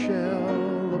empty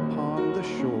shell upon the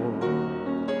shore,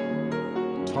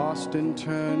 tossed and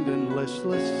turned and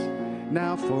listless,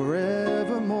 now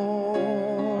forevermore.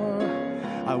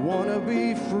 I want to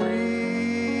be free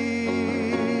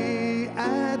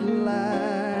at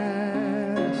last.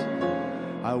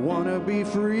 I want to be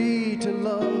free to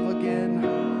love again.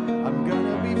 I'm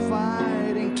gonna be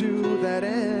fighting to that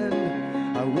end.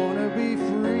 I want to be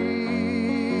free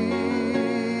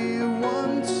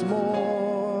once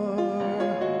more.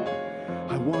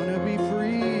 I want to be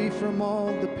free from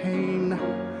all the pain.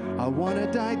 I want to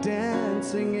die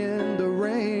dancing in the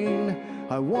rain.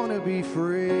 I want to be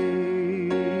free.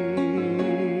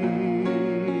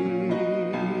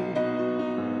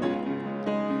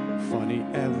 Funny,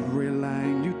 every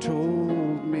line you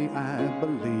told me I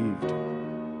believed.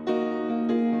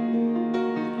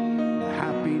 The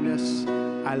happiness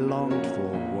I longed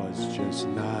for was just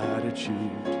not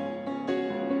achieved.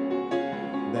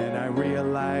 Then I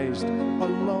realized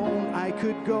alone I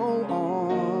could go on.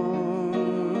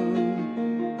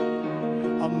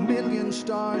 1,000,000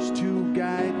 stars to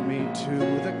guide me to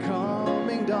the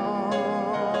coming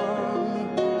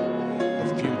dawn.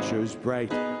 The future's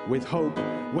bright with hope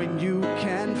when you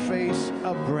can face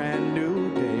a brand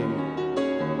new day.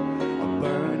 A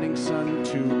burning sun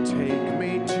to take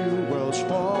me to worlds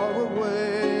far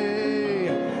away.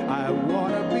 I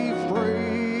want to be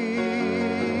free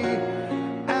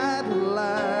at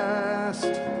last.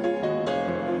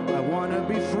 I want to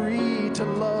be free to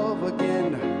love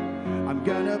again. I'm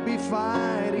gonna be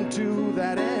fighting to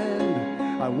that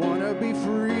end. I want to be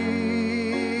free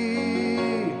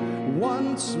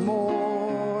once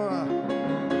more.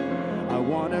 I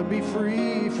want to be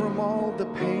free from all the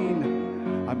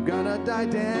pain. I'm gonna die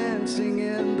dancing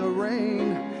in the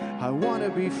rain. I want to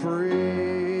be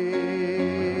free.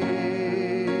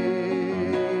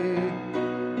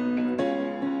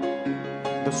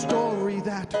 The story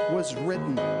that was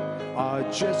written are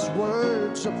just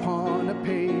words upon a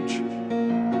page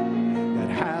that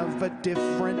have a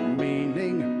different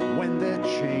meaning when they're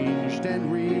changed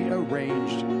and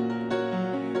rearranged.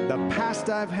 The past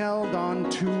I've held on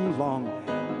too long,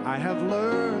 I have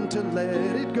learned to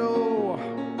let it go.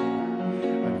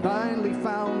 I finally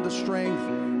found the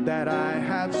strength that I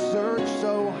have searched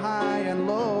so high and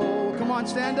low. Come on,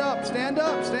 stand up, stand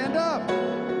up, stand up.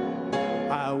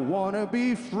 I want to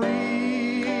be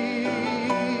free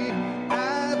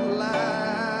at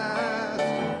last.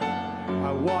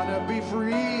 I want to be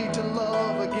free to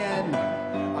love again.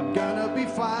 I'm gonna be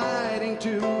fighting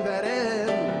to that end.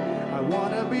 I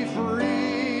want to be free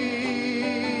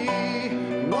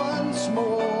once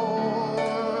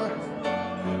more.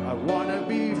 I want to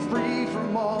be free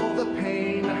from all the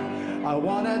pain. I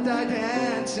want to die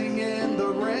dancing in the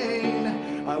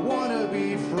rain. I want to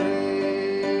be free.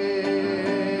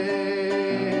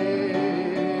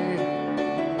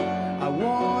 I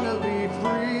want to be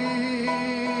free.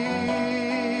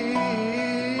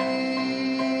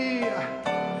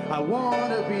 I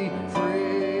want to be free.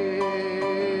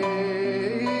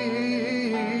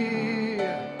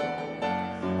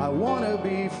 I want to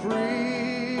be free.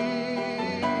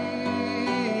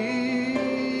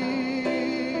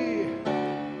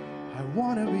 I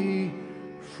want to be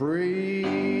free.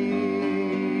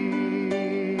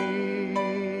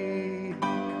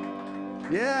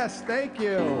 Yes, thank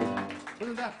you.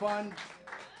 Wasn't that fun?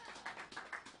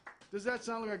 Does that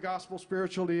sound like a gospel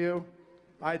spiritual to you?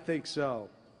 I think so.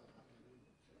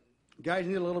 Guys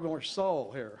need a little bit more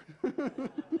soul here.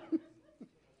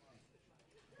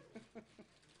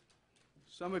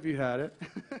 Some of you had it.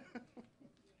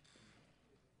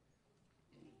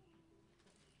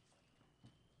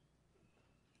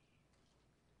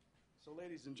 So,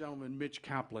 ladies and gentlemen, Mitch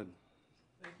Kaplan.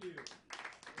 Thank you.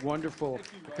 Wonderful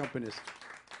Thank you, Rob. accompanist.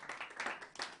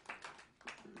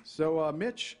 So,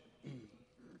 Mitch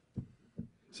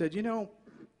said, you know,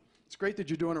 it's great that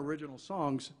you're doing original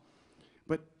songs,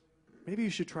 but maybe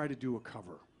you should try to do a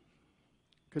cover.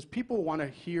 Because people want to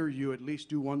hear you at least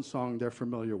do one song they're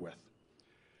familiar with.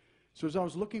 So as I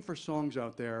was looking for songs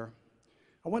out there,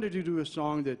 I wanted to do a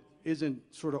song that isn't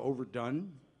sort of overdone.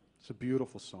 It's a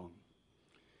beautiful song.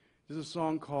 There's a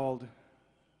song called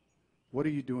What Are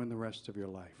You Doing the Rest of Your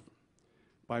Life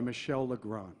by Michel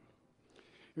Legrand.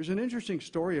 There's an interesting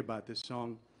story about this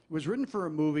song. It was written for a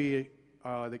movie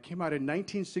that came out in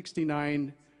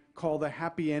 1969 called The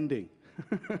Happy Ending.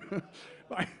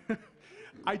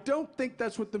 I don't think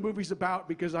that's what the movie's about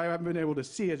because I haven't been able to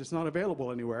see it. It's not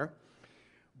available anywhere.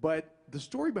 But the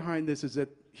story behind this is that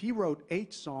he wrote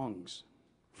 8 songs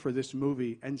for this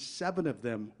movie, and 7 of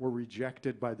them were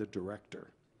rejected by the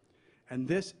director. And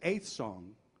this 8th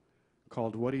song,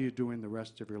 called What Are You Doing the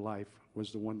Rest of Your Life,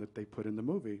 was the one that they put in the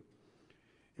movie.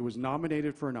 It was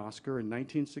nominated for an Oscar in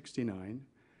 1969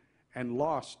 and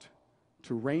lost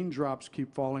to Raindrops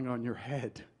Keep Falling on Your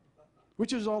Head,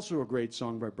 which is also a great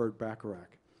song by Burt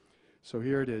Bacharach. So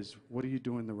here it is, What Are You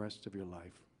Doing the Rest of Your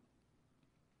Life?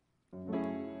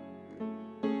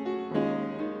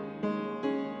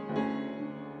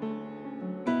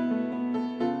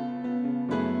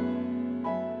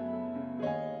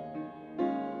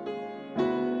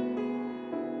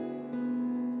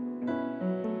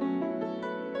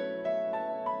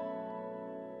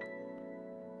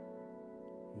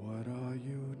 What are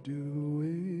you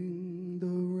doing the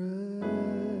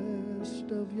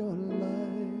rest of your life?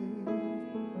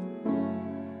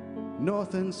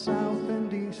 North and south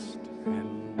and east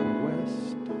and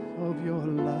west of your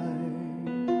life.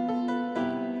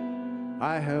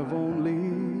 I have only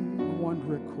one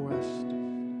request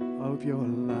of your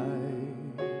life,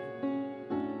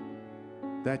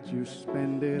 that you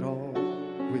spend it all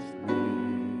with me.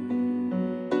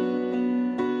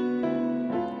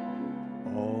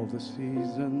 All the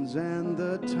seasons and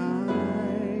the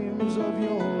times of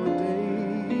your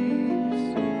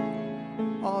days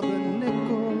are the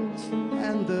nickels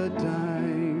and the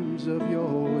dimes of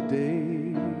your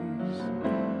days.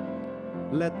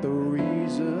 Let the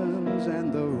reasons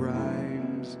and the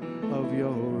rhymes of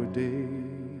your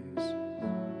days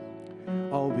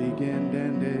all begin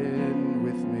and end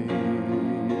with me.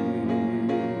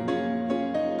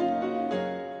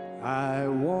 I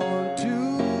want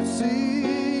to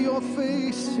see your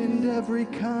face in every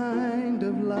kind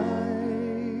of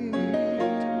light,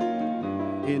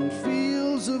 in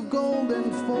fields of gold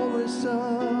and forests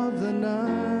of the night.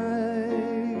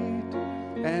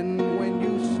 And when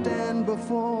you stand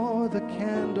before the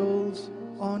candles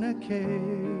on a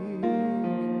cake,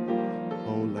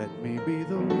 oh, let me be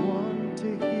the one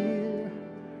to hear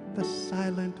the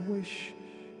silent wish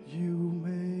you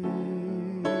make.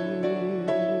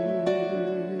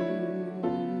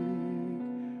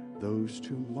 Those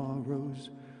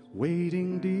tomorrows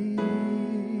waiting deep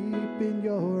in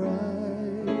your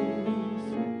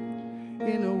eyes,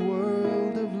 in a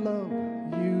world of love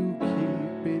you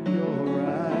keep in your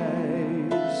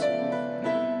eyes.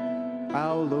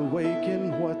 I'll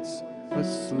awaken what's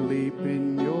asleep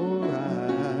in your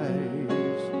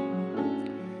eyes.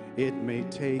 It may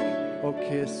take a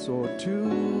kiss or two,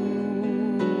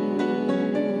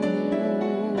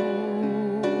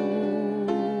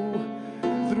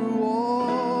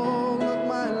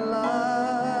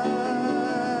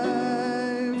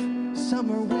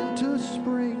 summer, winter,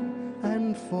 spring,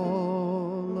 and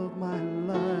fall of my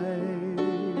life.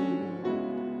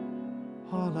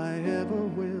 All I ever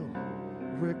will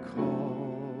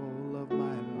recall of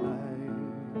my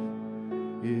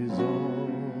life is all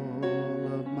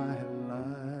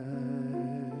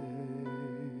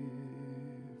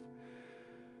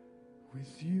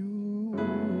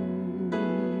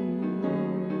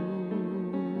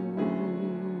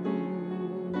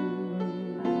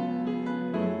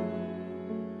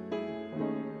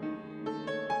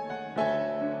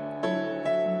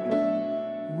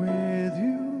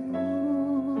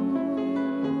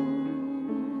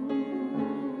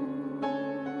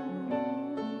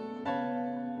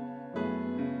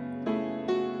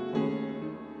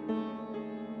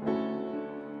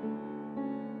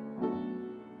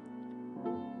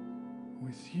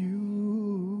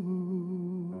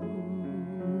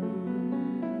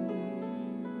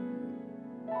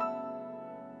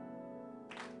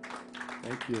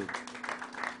Thank you.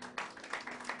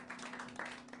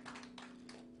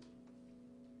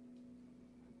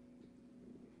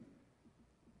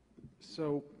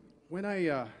 So when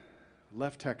I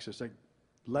left Texas, I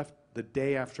left the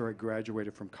day after I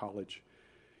graduated from college,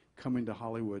 coming to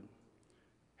Hollywood,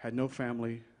 had no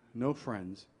family, no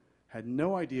friends, had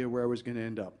no idea where I was going to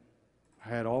end up. I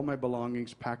had all my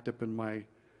belongings packed up in my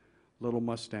little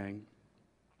Mustang.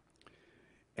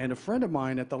 And a friend of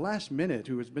mine at the last minute,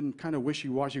 who has been kind of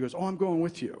wishy-washy, goes, "Oh, I'm going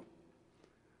with you."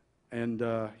 And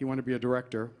he wanted to be a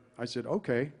director. I said,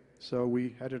 "Okay." So we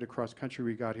headed across country.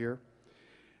 We got here.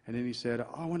 And then he said,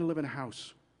 "Oh, I want to live in a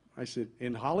house." I said,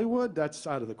 "In Hollywood? That's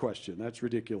out of the question. That's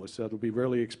ridiculous. That'll be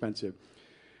really expensive."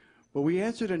 But we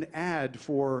answered an ad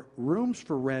for rooms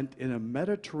for rent in a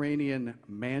Mediterranean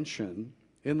mansion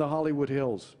in the Hollywood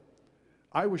Hills.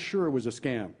 I was sure it was a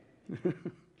scam.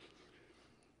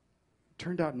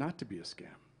 Turned out not to be a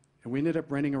scam. And we ended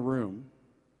up renting a room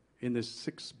in this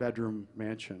 6-bedroom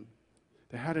mansion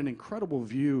that had an incredible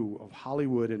view of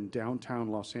Hollywood and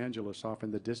downtown Los Angeles off in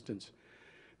the distance.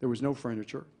 There was no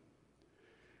furniture.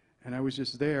 And I was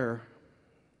just there,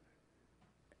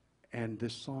 and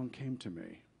this song came to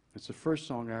me. It's the first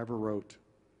song I ever wrote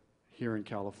here in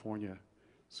California.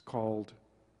 It's called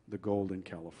 "The Gold in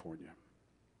California."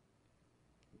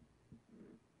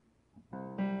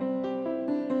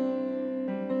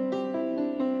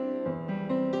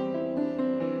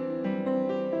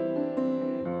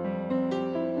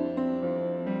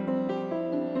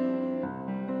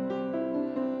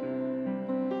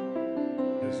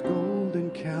 There's gold in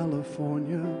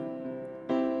California.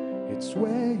 It's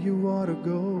where you ought to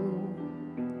go.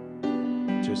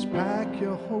 Just pack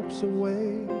your hopes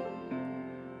away.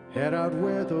 Head out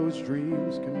where those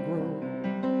dreams can grow.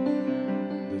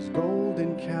 There's gold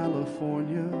in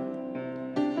California,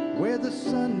 where the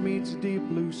sun meets deep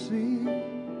blue sea.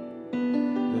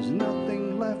 There's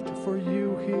nothing left for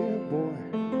you here, boy.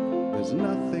 There's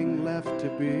nothing left to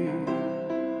be.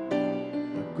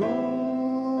 The gold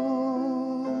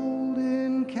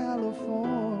in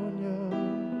California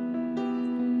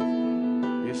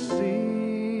is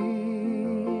seen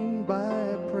by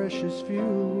a precious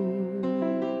few.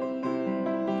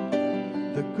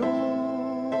 The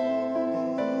gold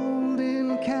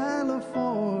in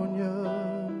California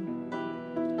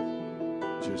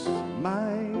just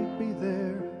might be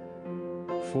there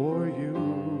for you.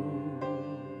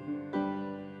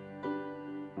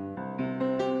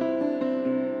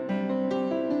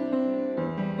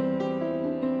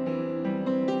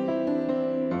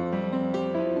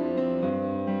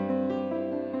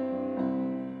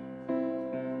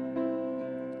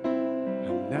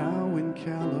 Now in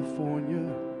California,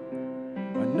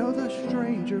 another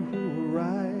stranger who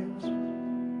arrives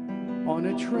on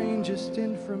a train just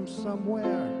in from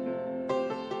somewhere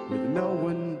with no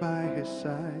one by his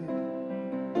side.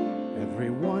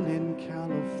 Everyone in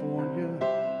California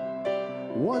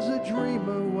was a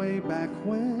dreamer way back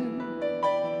when.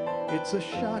 It's a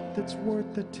shot that's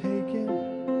worth the taking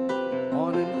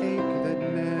on an ache that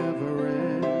never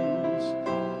ends.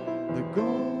 The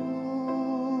gold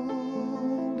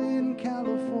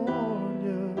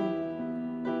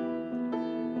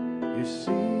is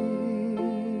seen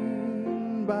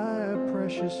by a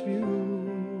precious few.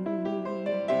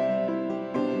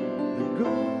 The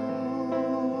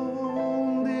gold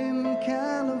in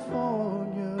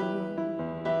California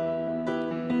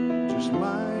just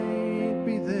might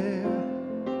be there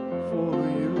for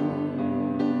you.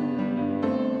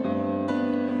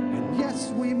 And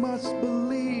yes, we must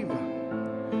believe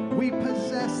we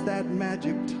possess that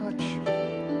magic touch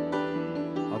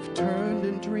of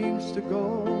turning dreams to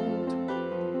gold.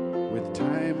 With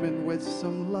time and with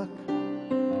some luck,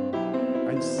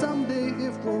 and someday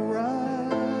if we're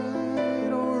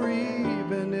right, or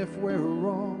even if we're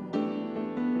wrong,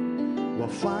 we'll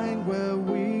find where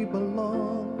we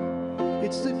belong.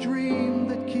 It's the dream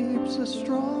that keeps us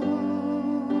strong.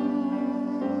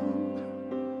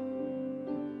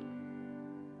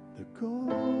 The gold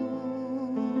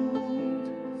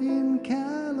in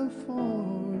California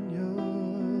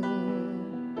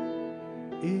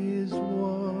is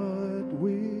what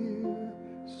we're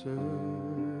searching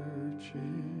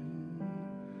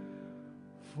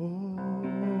for.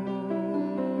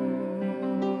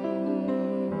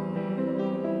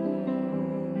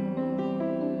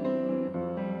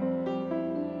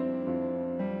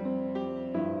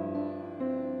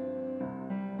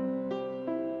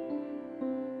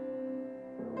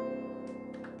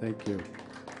 Thank you.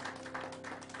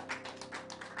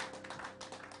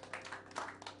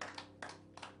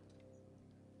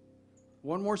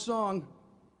 One more song.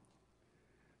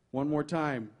 One more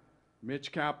time.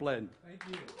 Mitch Kaplan. Thank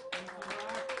you.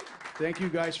 Thank you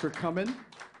guys for coming.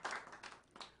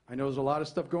 I know there's a lot of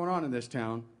stuff going on in this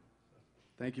town.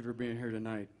 Thank you for being here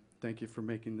tonight. Thank you for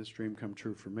making this dream come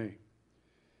true for me.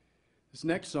 This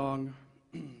next song,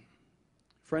 a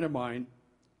friend of mine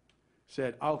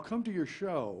said, I'll come to your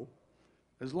show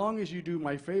as long as you do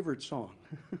my favorite song.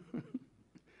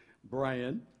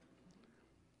 Brian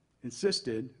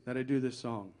insisted that I do this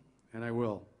song, and I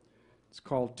will. It's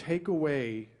called Take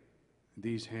Away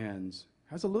These Hands.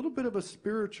 Has a little bit of a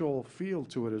spiritual feel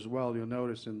to it as well, you'll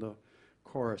notice in the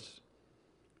chorus.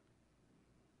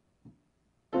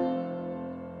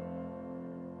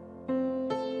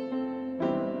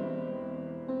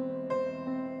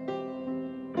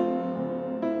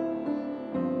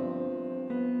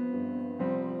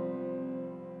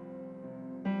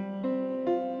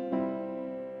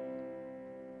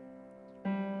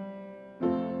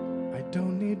 I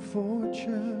don't need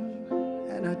fortune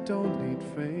and I don't need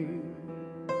fame.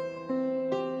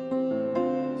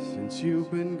 Since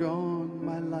you've been gone,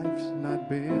 my life's not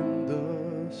been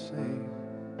the same.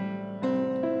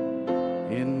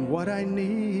 In what I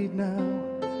need now,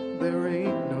 there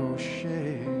ain't no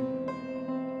shame.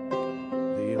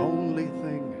 The only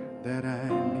thing that I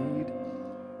need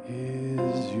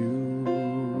is you.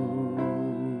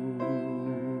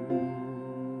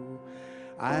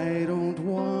 I don't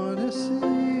want to see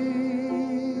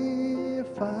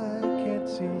if I can't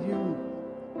see you.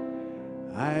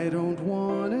 I don't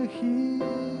want to hear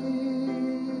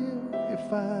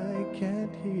if I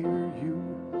can't hear you.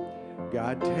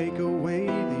 God, take away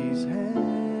these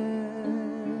hands.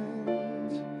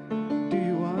 Do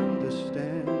you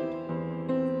understand?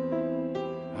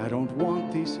 I don't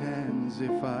want these hands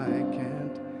if I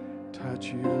can't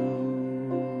touch you.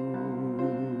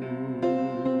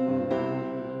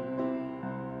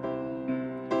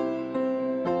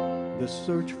 The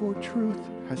search for truth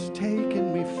has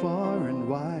taken me far and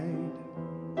wide,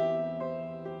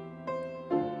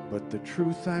 but the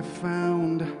truth I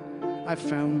found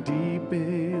deep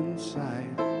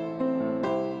inside.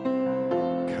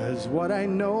 'Cause what I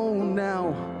know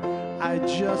now, I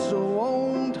just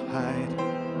won't hide,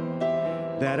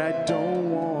 that I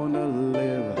don't want to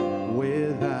live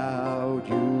without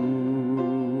you.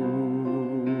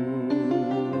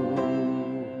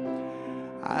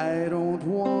 I don't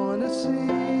want to see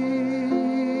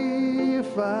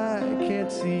if I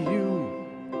can't see you.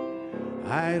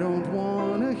 I don't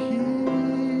want to hear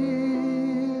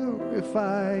if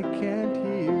I can't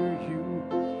hear you.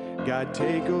 God,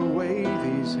 take away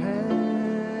these hands.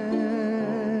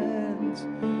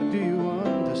 Do you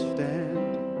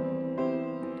understand?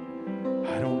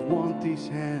 I don't want these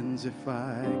hands if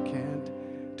I can't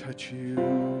touch you.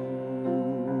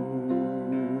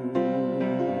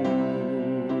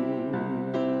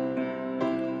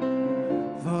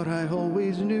 Thought I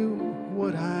always knew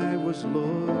what I was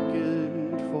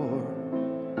looking for,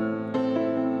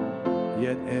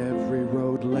 yet every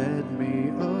road led me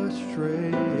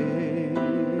astray.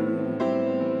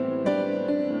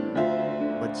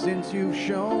 But since you've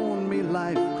shown me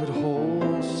life could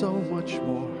hold so much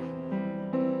more,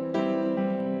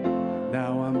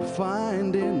 now I'm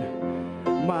finding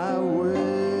my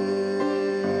way.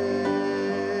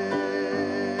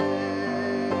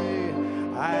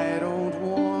 I don't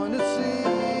want to see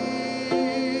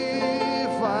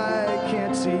if I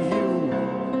can't see you.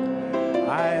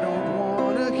 I don't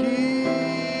want to hear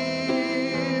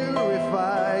if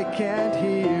I can't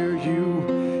hear you.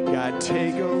 God,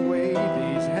 take away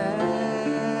these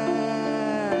hands.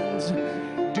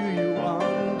 Do you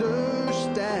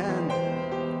understand?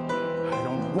 I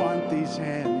don't want these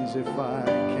hands if I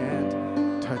can't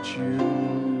touch you.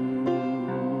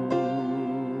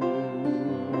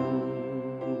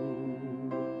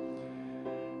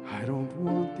 I don't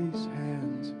want these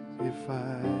hands if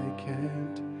I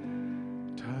can't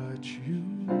touch you.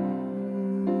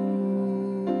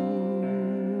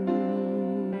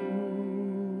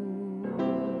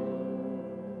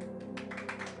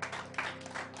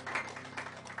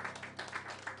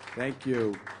 Thank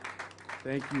you.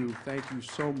 Thank you. Thank you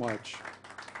so much.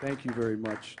 Thank you very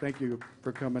much. Thank you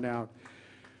for coming out.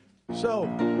 So,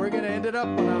 we're going to end it up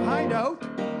on a high note.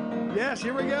 Yes,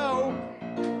 here we go.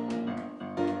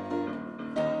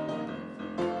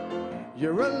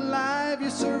 You're alive, you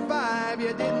survive,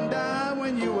 you didn't die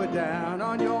when you were down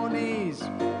on your knees.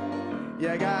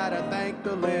 You gotta thank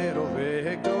the little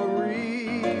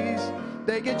victories.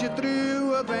 They get you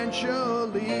through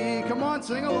eventually. Come on,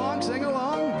 sing along, sing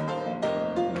along.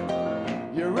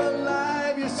 You're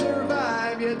alive, you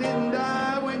survive, you didn't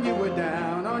die when you were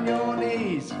down on your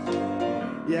knees.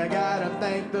 You gotta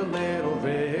thank the little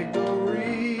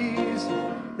victories.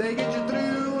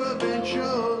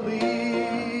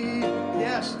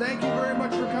 thank you very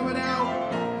much for coming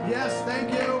out. Yes,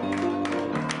 thank you.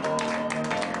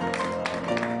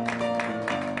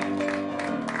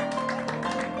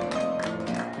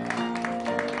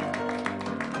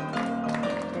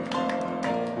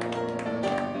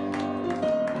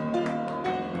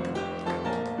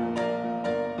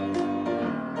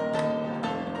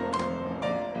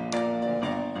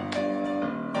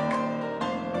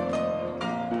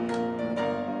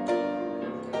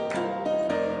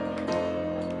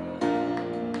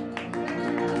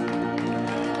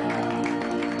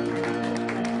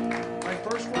 My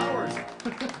first flowers.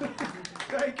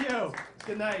 Thank you.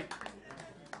 Good night.